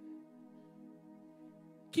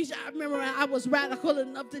 Keisha, I remember I was radical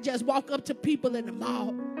enough to just walk up to people in the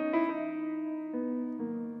mall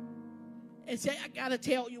and say, I got to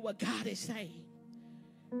tell you what God is saying.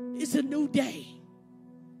 It's a new day.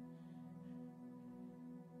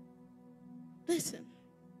 Listen.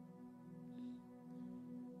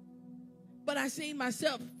 But I seen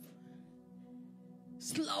myself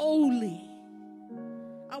slowly.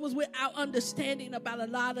 I was without understanding about a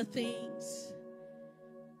lot of things.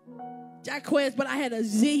 Jacquez, but I had a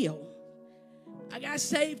zeal. I got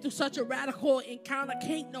saved through such a radical encounter.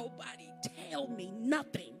 Can't nobody tell me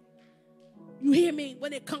nothing. You hear me?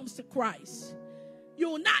 When it comes to Christ. You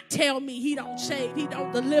will not tell me He don't save, He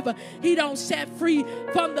don't deliver, He don't set free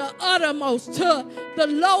from the uttermost to the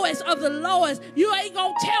lowest of the lowest. You ain't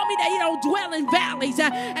going to tell me that He don't dwell in valleys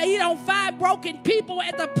and He don't find broken people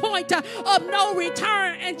at the point of no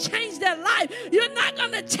return and change their life. You're not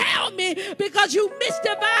going to tell me because you missed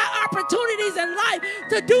divine opportunities in life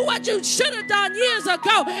to do what you should have done years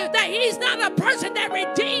ago that He's not a person that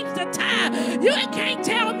redeems the time. You can't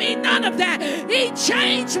tell me none of that. He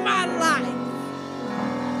changed my life.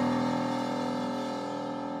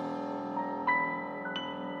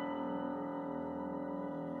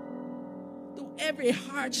 Every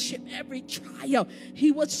hardship, every trial,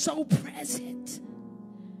 He was so present.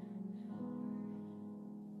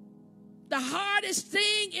 The hardest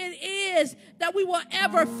thing it is that we will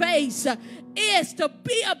ever face is to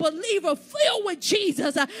be a believer filled with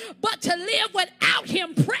Jesus, but to live without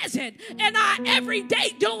Him present in our everyday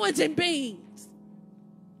doings and beings.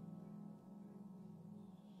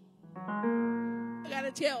 I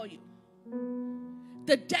gotta tell you,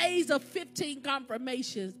 the days of 15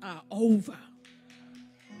 confirmations are over.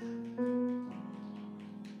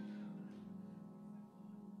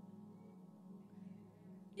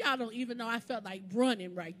 Y'all don't even know I felt like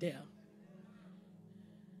running right there.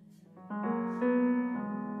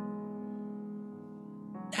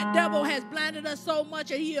 That devil has blinded us so much,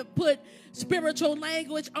 and he has put spiritual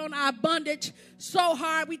language on our bondage so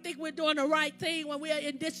hard we think we're doing the right thing when we are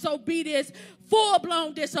in disobedience,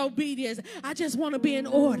 full-blown disobedience. I just want to be in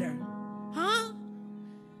order. Huh?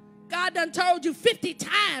 God done told you 50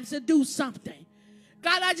 times to do something.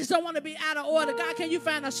 God, I just don't want to be out of order. God, can you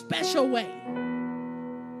find a special way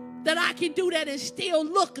that I can do that and still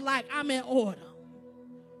look like I'm in order?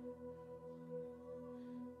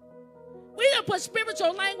 We done put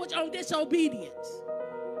spiritual language on disobedience.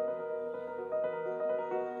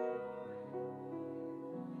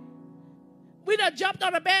 We done jumped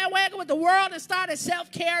on a bandwagon with the world and started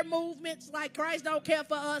self-care movements like Christ don't care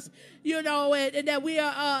for us, you know, and that we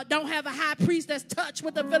don't have a high priest that's touched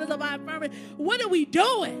with the feelings of our infirmity. What are we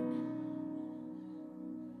doing?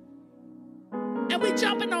 And we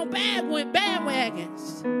jumping on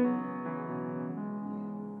bandwagons.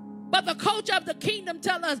 But the culture of the kingdom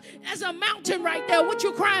tells us, there's a mountain right there. What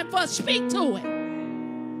you crying for? Speak to it.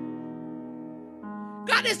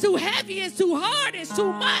 God, it's too heavy, it's too hard, it's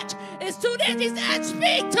too much, it's too this. He said,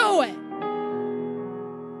 speak to it.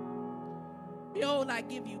 Behold, I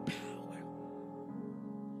give you power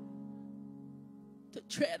to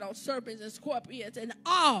tread on serpents and scorpions and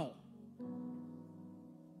all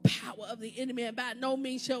power of the enemy, and by no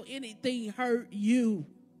means shall anything hurt you.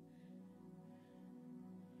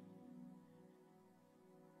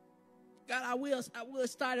 God, I will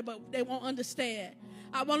start it, but they won't understand.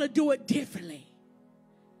 I want to do it differently.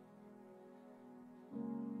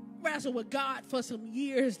 Wrestled with God for some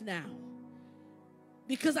years now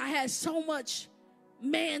because I had so much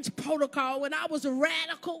man's protocol. When I was a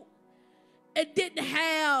radical and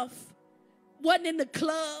wasn't in the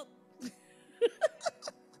club,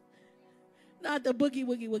 not the boogie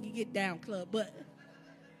woogie woogie get down club, but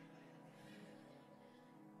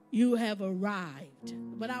you have arrived.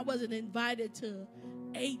 But I wasn't invited to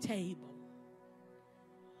a table.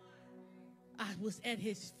 I was at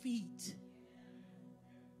his feet.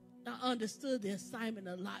 I understood the assignment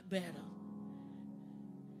a lot better.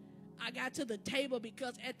 I got to the table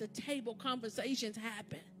because at the table conversations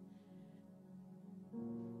happen.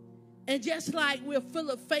 And just like we're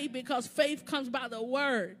full of faith because faith comes by the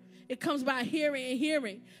word. It comes by hearing and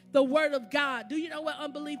hearing the word of God. Do you know what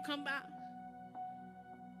unbelief comes by?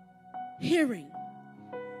 Hearing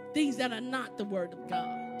things that are not the word of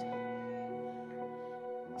God.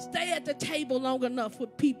 Stay at the table long enough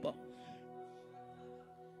with people.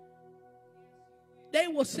 They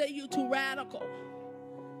will say you're too radical.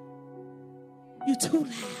 You're too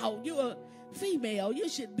loud. You're a female. You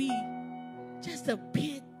should be just a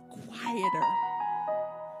bit quieter.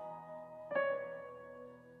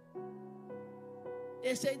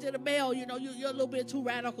 They say to the male, you know, you're a little bit too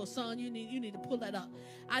radical, son. You need to pull that up.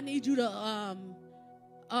 I need you to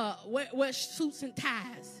wear suits and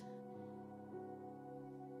ties.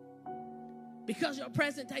 Because your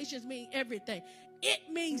presentations mean everything. It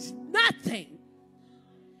means nothing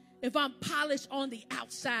if I'm polished on the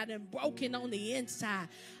outside and broken on the inside.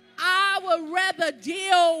 I would rather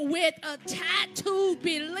deal with a tattooed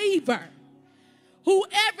believer who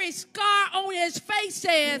every scar on his face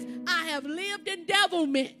says, I have lived in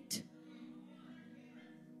devilment,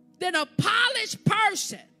 than a polished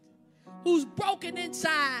person who's broken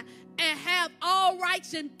inside and have all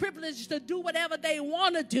rights and privileges to do whatever they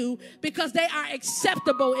want to do because they are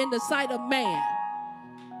acceptable in the sight of man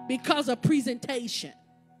because of presentation.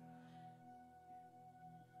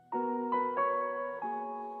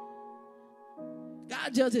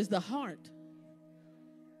 God judges the heart.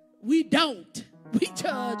 We don't. We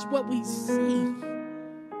judge what we see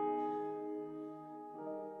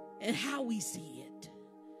and how we see it.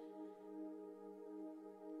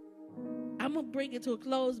 I'm going to bring it to a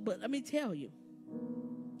close, but let me tell you,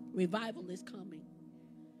 revival is coming.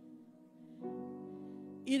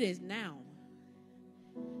 It is now.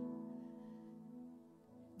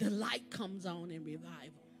 The light comes on in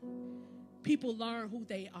revival. People learn who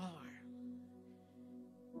they are.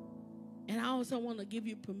 And I also want to give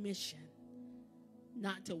you permission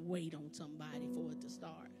not to wait on somebody for it to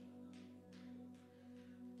start.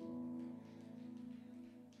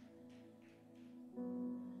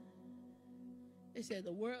 They said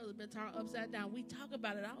the world has been turned upside down. We talk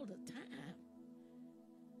about it all the time.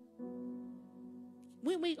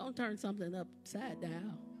 When we going to turn something upside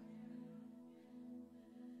down?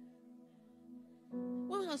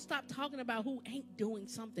 We're going to stop talking about who ain't doing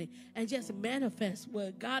something and just manifest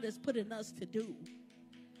what God has put in us to do.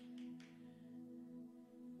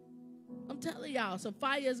 I'm telling y'all, some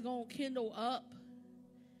fire is going to kindle up.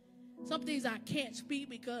 Some things I can't speak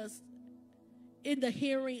because in the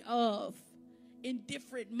hearing of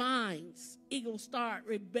indifferent minds, it will start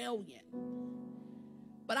rebellion.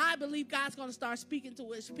 But I believe God's going to start speaking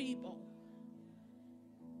to his people.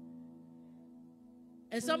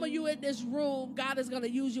 And some of you in this room, God is going to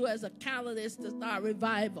use you as a catalyst to start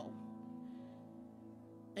revival.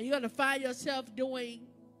 And you're going to find yourself doing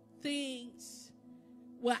things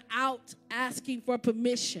without asking for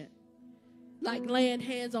permission. Like laying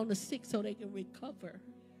hands on the sick so they can recover.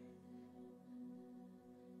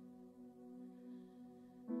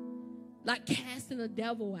 Like casting the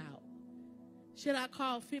devil out. Should I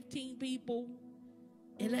call 15 people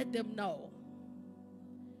and let them know?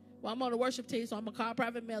 Well, I'm on the worship team, so I'm going to call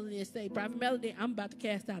Prophet Melody and say, Prophet Melody, I'm about to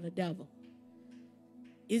cast out a devil.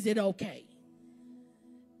 Is it okay?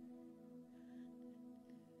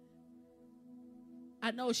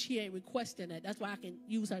 I know she ain't requesting that. That's why I can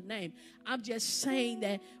use her name. I'm just saying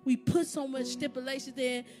that we put so much stipulations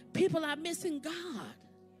in. People are missing God.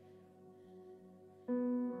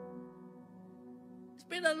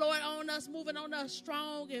 Spirit of the Lord on us, moving on us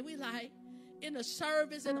strong, and we like in a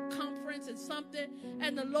service, in a conference and something,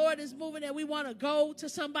 and the Lord is moving and we want to go to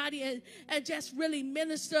somebody and just really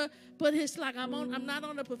minister, but it's like I'm not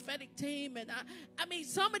on the prophetic team. And I mean,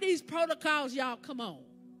 some of these protocols, y'all, come on.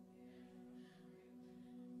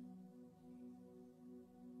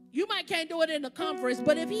 You might can't do it in the conference,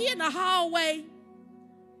 but if he in the hallway,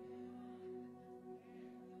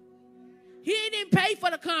 he ain't even pay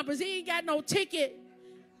for the conference. He ain't got no ticket.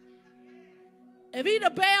 If he the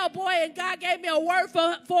bellboy and God gave me a word for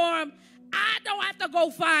him, I don't have to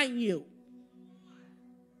go find you.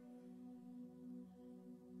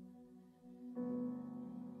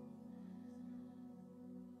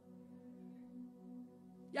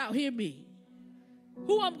 Y'all hear me?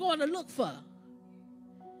 Who I'm going to look for?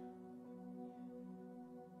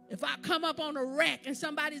 If I come up on a wreck and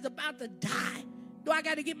somebody's about to die, do I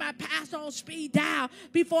got to get my pastor on speed dial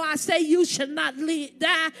before I say you should not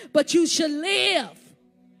die, but you should live?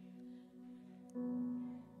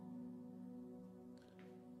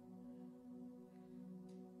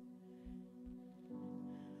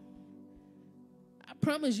 I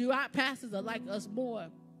promise you, our pastors are like us more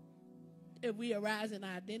if we arise in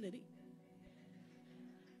our identity.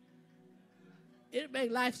 It'll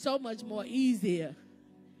make life so much more easier.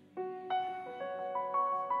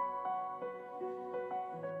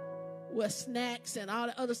 With snacks and all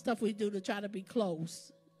the other stuff we do to try to be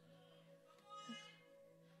close.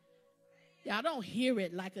 Y'all don't hear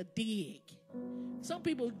it like a dig. Some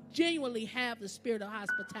people genuinely have the spirit of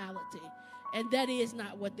hospitality, and that is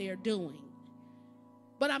not what they're doing.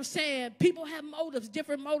 But I'm saying people have motives,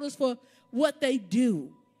 different motives for what they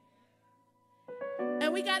do.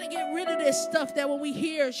 And we got to get rid of this stuff that when we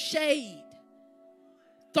hear shade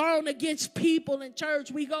thrown against people in church,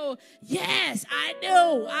 we go, yes, I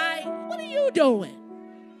do. What are you doing?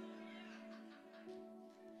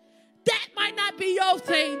 That might not be your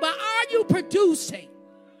thing, but are you producing?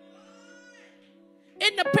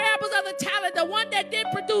 In the parables of the talent, the one that did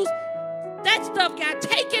produce, that stuff got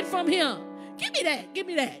taken from him. Give me that. Give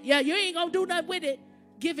me that. Yeah, you ain't going to do nothing with it.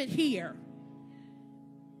 Give it here.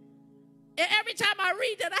 And every time I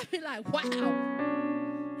read that, I be like,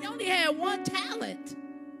 wow, he only had one talent.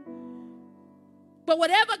 But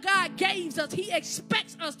whatever God gave us, he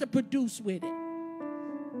expects us to produce with it.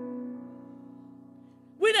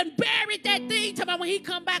 We done buried that thing till when he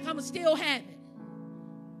come back, I'm still have it.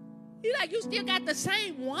 He like, you still got the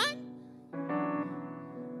same one?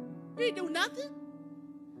 You didn't do nothing?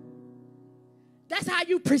 That's how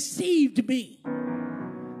you perceived me.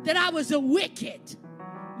 That I was a wicked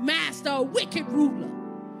master, a wicked ruler.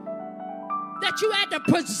 That you had to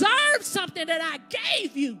preserve something that I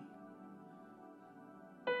gave you.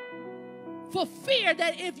 For fear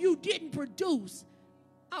that if you didn't produce,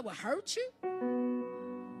 I would hurt you?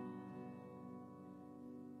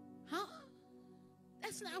 Huh?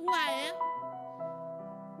 That's not who I am.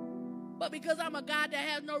 But because I'm a God that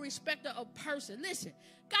has no respect of person. Listen,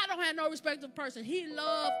 God don't have no respect of person. He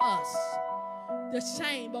loves us the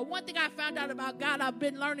same. But one thing I found out about God, I've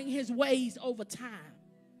been learning his ways over time.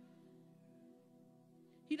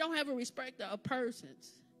 He don't have a respect of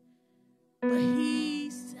persons. But he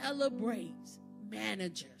celebrates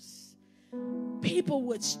managers, people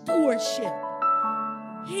with stewardship.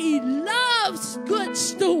 He loves good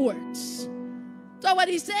stewards. So what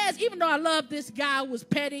he says, even though I love this guy who was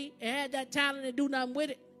petty and had that talent and do nothing with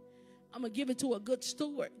it, I'm going to give it to a good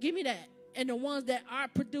steward. Give me that. And the ones that are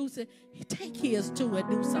producing, take his too and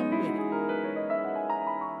do something with it.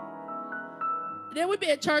 Then we be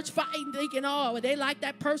at church fighting, thinking, oh, they like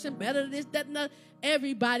that person better than this, that, and that.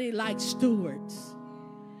 Everybody likes stewards.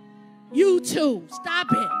 You too.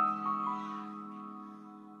 Stop it.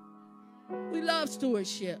 We love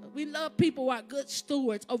stewardship. We love people who are good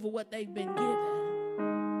stewards over what they've been given.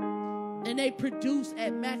 And they produce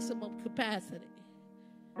at maximum capacity.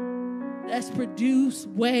 Let's produce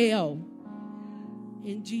well.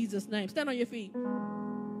 In Jesus' name. Stand on your feet.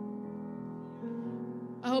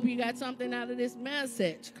 I hope you got something out of this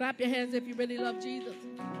message. Clap your hands if you really love Jesus.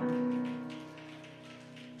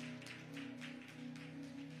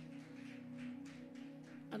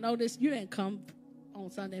 I know this, you didn't come on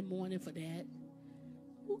Sunday morning for that.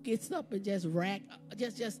 Who gets up and just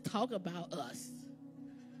talk about us?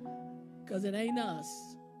 Because it ain't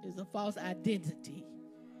us. It's a false identity.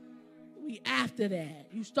 We after that.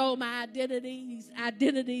 You stole my identity, these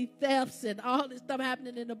identity thefts and all this stuff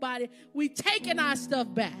happening in the body. We taking our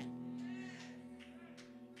stuff back.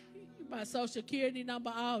 My social security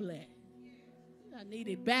number, all that. I need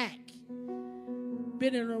it back.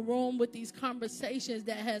 been in a room with these conversations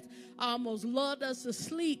that has almost lulled us to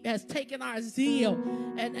sleep, has taken our zeal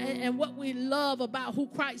and what we love about who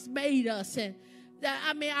Christ made us. And that,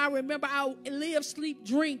 I mean, I remember I live, sleep,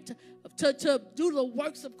 drink to do the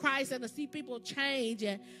works of Christ and to see people change.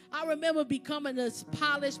 And I remember becoming this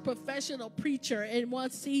polished professional preacher in one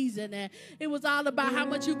season, and it was all about how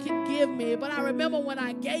much you can give me. But I remember when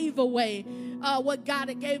I gave away what God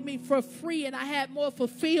had gave me for free, and I had more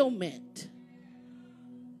fulfillment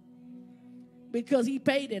because he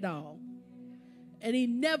paid it all. And he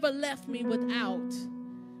never left me without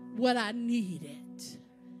what I needed.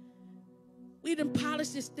 We done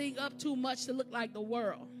polished this thing up too much to look like the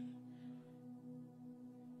world.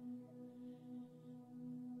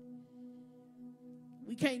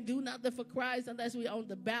 We can't do nothing for Christ unless we on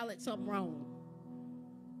the ballot, something wrong.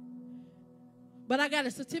 But I got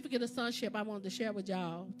a certificate of sonship I wanted to share with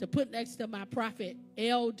y'all to put next to my prophet,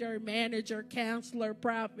 elder, manager, counselor,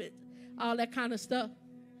 prophet, all that kind of stuff.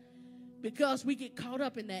 Because we get caught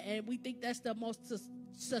up in that, and we think that's the most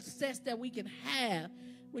success that we can have.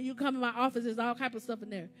 When you come in my office, there's all kinds of stuff in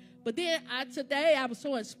there. But then today I was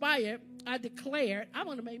so inspired, I declared I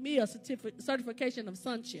want to make me a certification of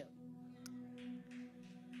sonship.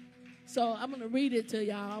 So I'm going to read it to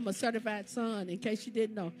y'all. I'm a certified son, in case you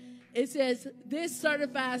didn't know. It says, this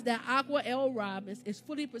certifies that Aqua L. Robbins is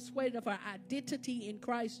fully persuaded of her identity in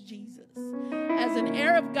Christ Jesus. As an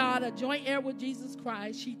heir of God, a joint heir with Jesus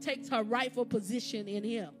Christ, she takes her rightful position in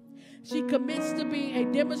him. She commits to being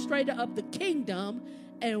a demonstrator of the kingdom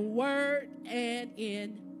in word and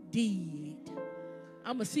in deed.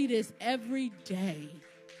 I'm going to see this every day.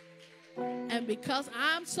 And because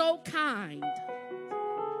I'm so kind,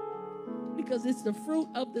 because it's the fruit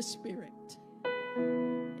of the Spirit.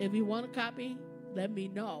 If you want a copy, let me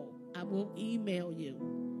know. I will email you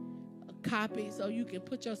a copy so you can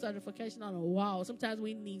put your certification on a wall. Sometimes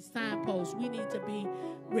we need signposts. We need to be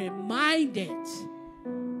reminded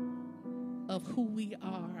of who we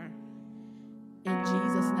are. In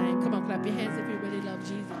Jesus' name. Come on, clap your hands if you really love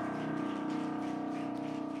Jesus.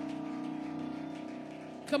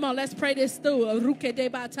 Come on, let's pray this through.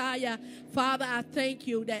 Father, I thank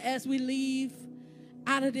you that as we leave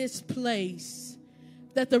out of this place,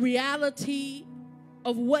 that the reality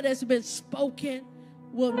of what has been spoken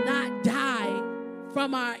will not die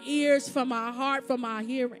from our ears, from our heart, from our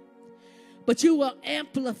hearing. But you will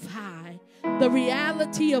amplify the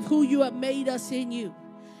reality of who you have made us in you.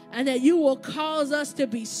 And that you will cause us to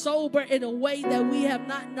be sober in a way that we have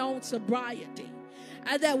not known sobriety.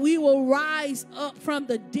 And that we will rise up from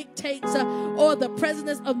the dictates or the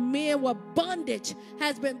presence of men where bondage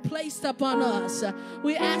has been placed upon us.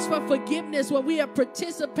 We ask for forgiveness where we have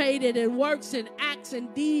participated in works and acts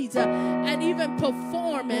and deeds and even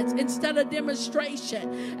performance instead of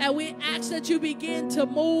demonstration. And we ask that you begin to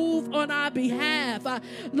move on our behalf.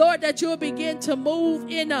 Lord, that you will begin to move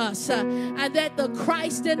in us and that the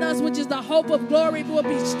Christ in us, which is the hope of glory, will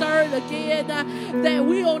be stirred again. That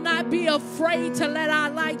we will not be afraid to let our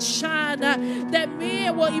light shine, that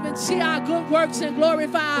men will even see our good works and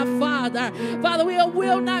glorify our Father. Father, we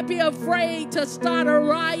will not be afraid to start a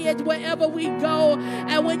riot wherever we go.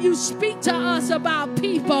 And when you speak to us about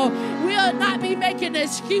people, we'll not be making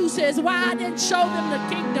excuses why I didn't show them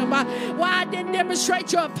the kingdom, why I didn't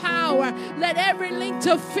demonstrate your power. Let every link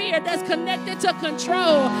to fear that's connected to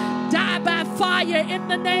control die by fire in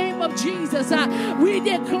the name of Jesus. We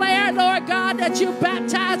declare, Lord God, that you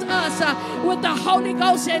baptize us with the Holy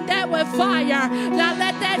Ghost and that with fire. Now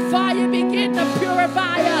let that fire begin to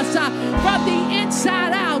purify us from the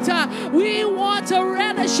inside out. We want to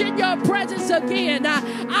relish in your presence again.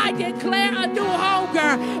 I declare a new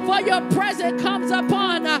hunger for your presence comes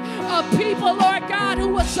upon a people, Lord God, who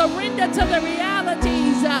will surrender to the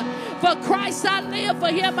realities. For Christ I live, for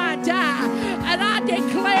him I die. And I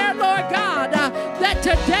declare, Lord God, that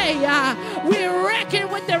today we reckon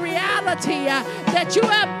with the reality that you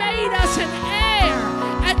have made us an heir.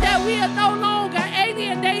 And that we are no longer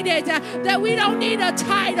alienated, that we don't need a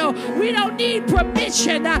title, we don't need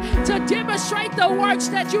permission to demonstrate the works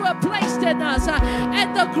that you have placed in us,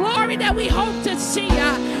 and the glory that we hope to see,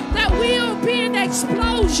 that we'll be an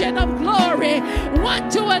explosion of glory one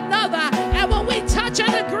to another. And when we touch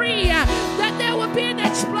and agree, that there will be an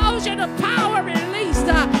explosion of power released,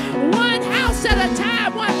 one house at a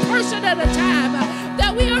time, one person at a time,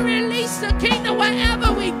 that we will release the kingdom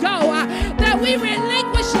wherever we go, that we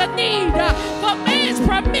relinquish the need for man's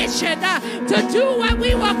permission to do what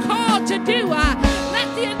we were called to do.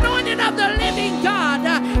 Let the anointing of the living God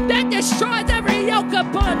that destroys every yoke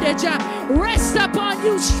of bondage rest upon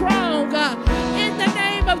you strong. In the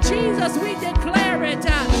name of Jesus, we declare it.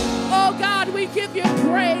 Oh God, we we give you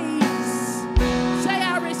praise. Say,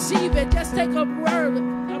 I receive it. Just take a word,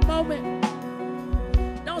 a moment.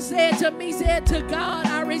 Don't say it to me, say it to God.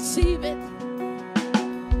 I receive it.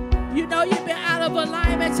 You know you've been out of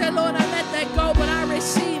alignment. Say, Lord, I let that go, but I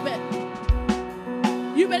receive it.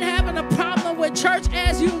 You've been having a problem with church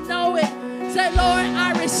as you know it. Say, Lord,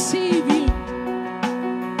 I receive you.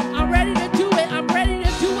 I'm ready to do it. I'm ready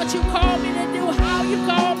to do what you call me to do, how you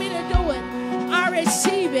call me to do it. I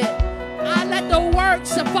receive it. I let the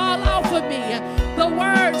words fall off of me. The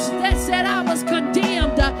words that said I was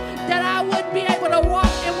condemned, that I wouldn't be able to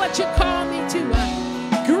walk in what you call me to.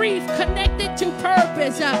 Grief connected to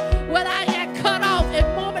purpose. When I got cut off, in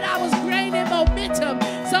the moment I was gaining momentum,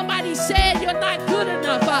 somebody said you're not good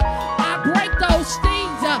enough. I break those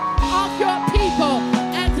things off your people.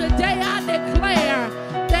 And today I declare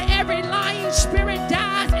that every lying spirit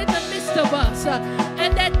dies in the midst of us.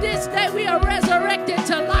 And that this day we are resurrected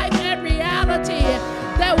to life and reality.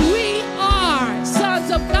 That we are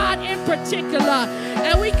sons of God in particular.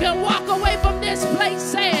 And we can walk away from this place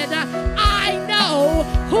saying, I know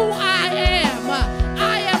who I am.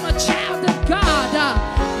 I am a child of God.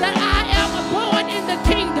 That I am born in the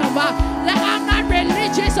kingdom. That I'm not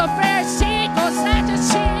religious or Pharisee or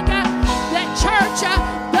Sadducee. That church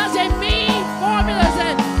doesn't mean formulas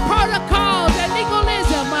and protocols and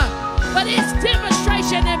legalism. But it's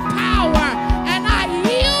demonstration and power. And I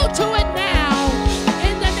yield to it now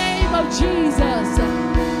in the name of Jesus.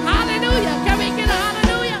 Hallelujah. Can we get a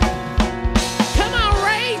hallelujah? Come on,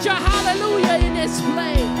 raise your hallelujah in this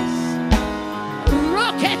place.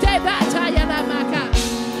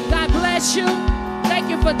 God bless you. Thank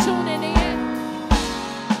you for tuning in.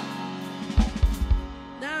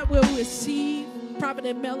 Now we'll receive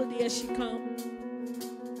Prophet Melody as she comes.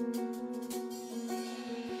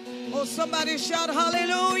 Oh, somebody shout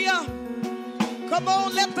hallelujah. Come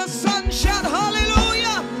on, let the sun shout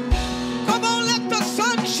hallelujah. Come on, let the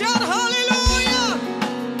sun shout hallelujah.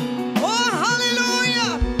 Oh,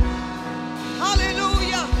 hallelujah.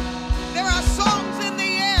 Hallelujah. There are songs in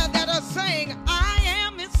the air that are saying, I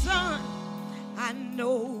am his son. I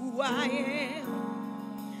know who I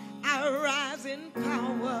am. I rise in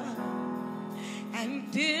power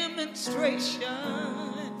and demonstration.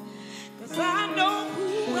 'Cause I know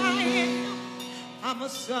who I am. I'm a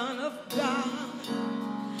son of God.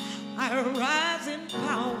 I rise in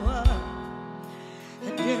power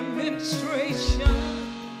and demonstration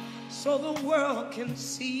so the world can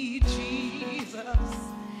see Jesus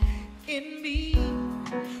in me.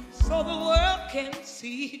 So the world can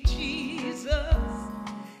see Jesus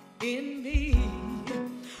in me.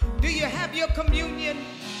 Do you have your communion?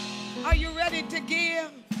 Are you ready to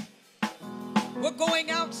give? We're going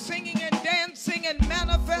out singing and dancing and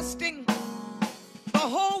manifesting. The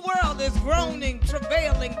whole world is groaning,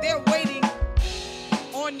 travailing. They're waiting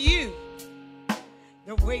on you.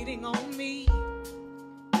 They're waiting on me.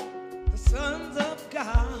 The sons of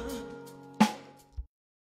God.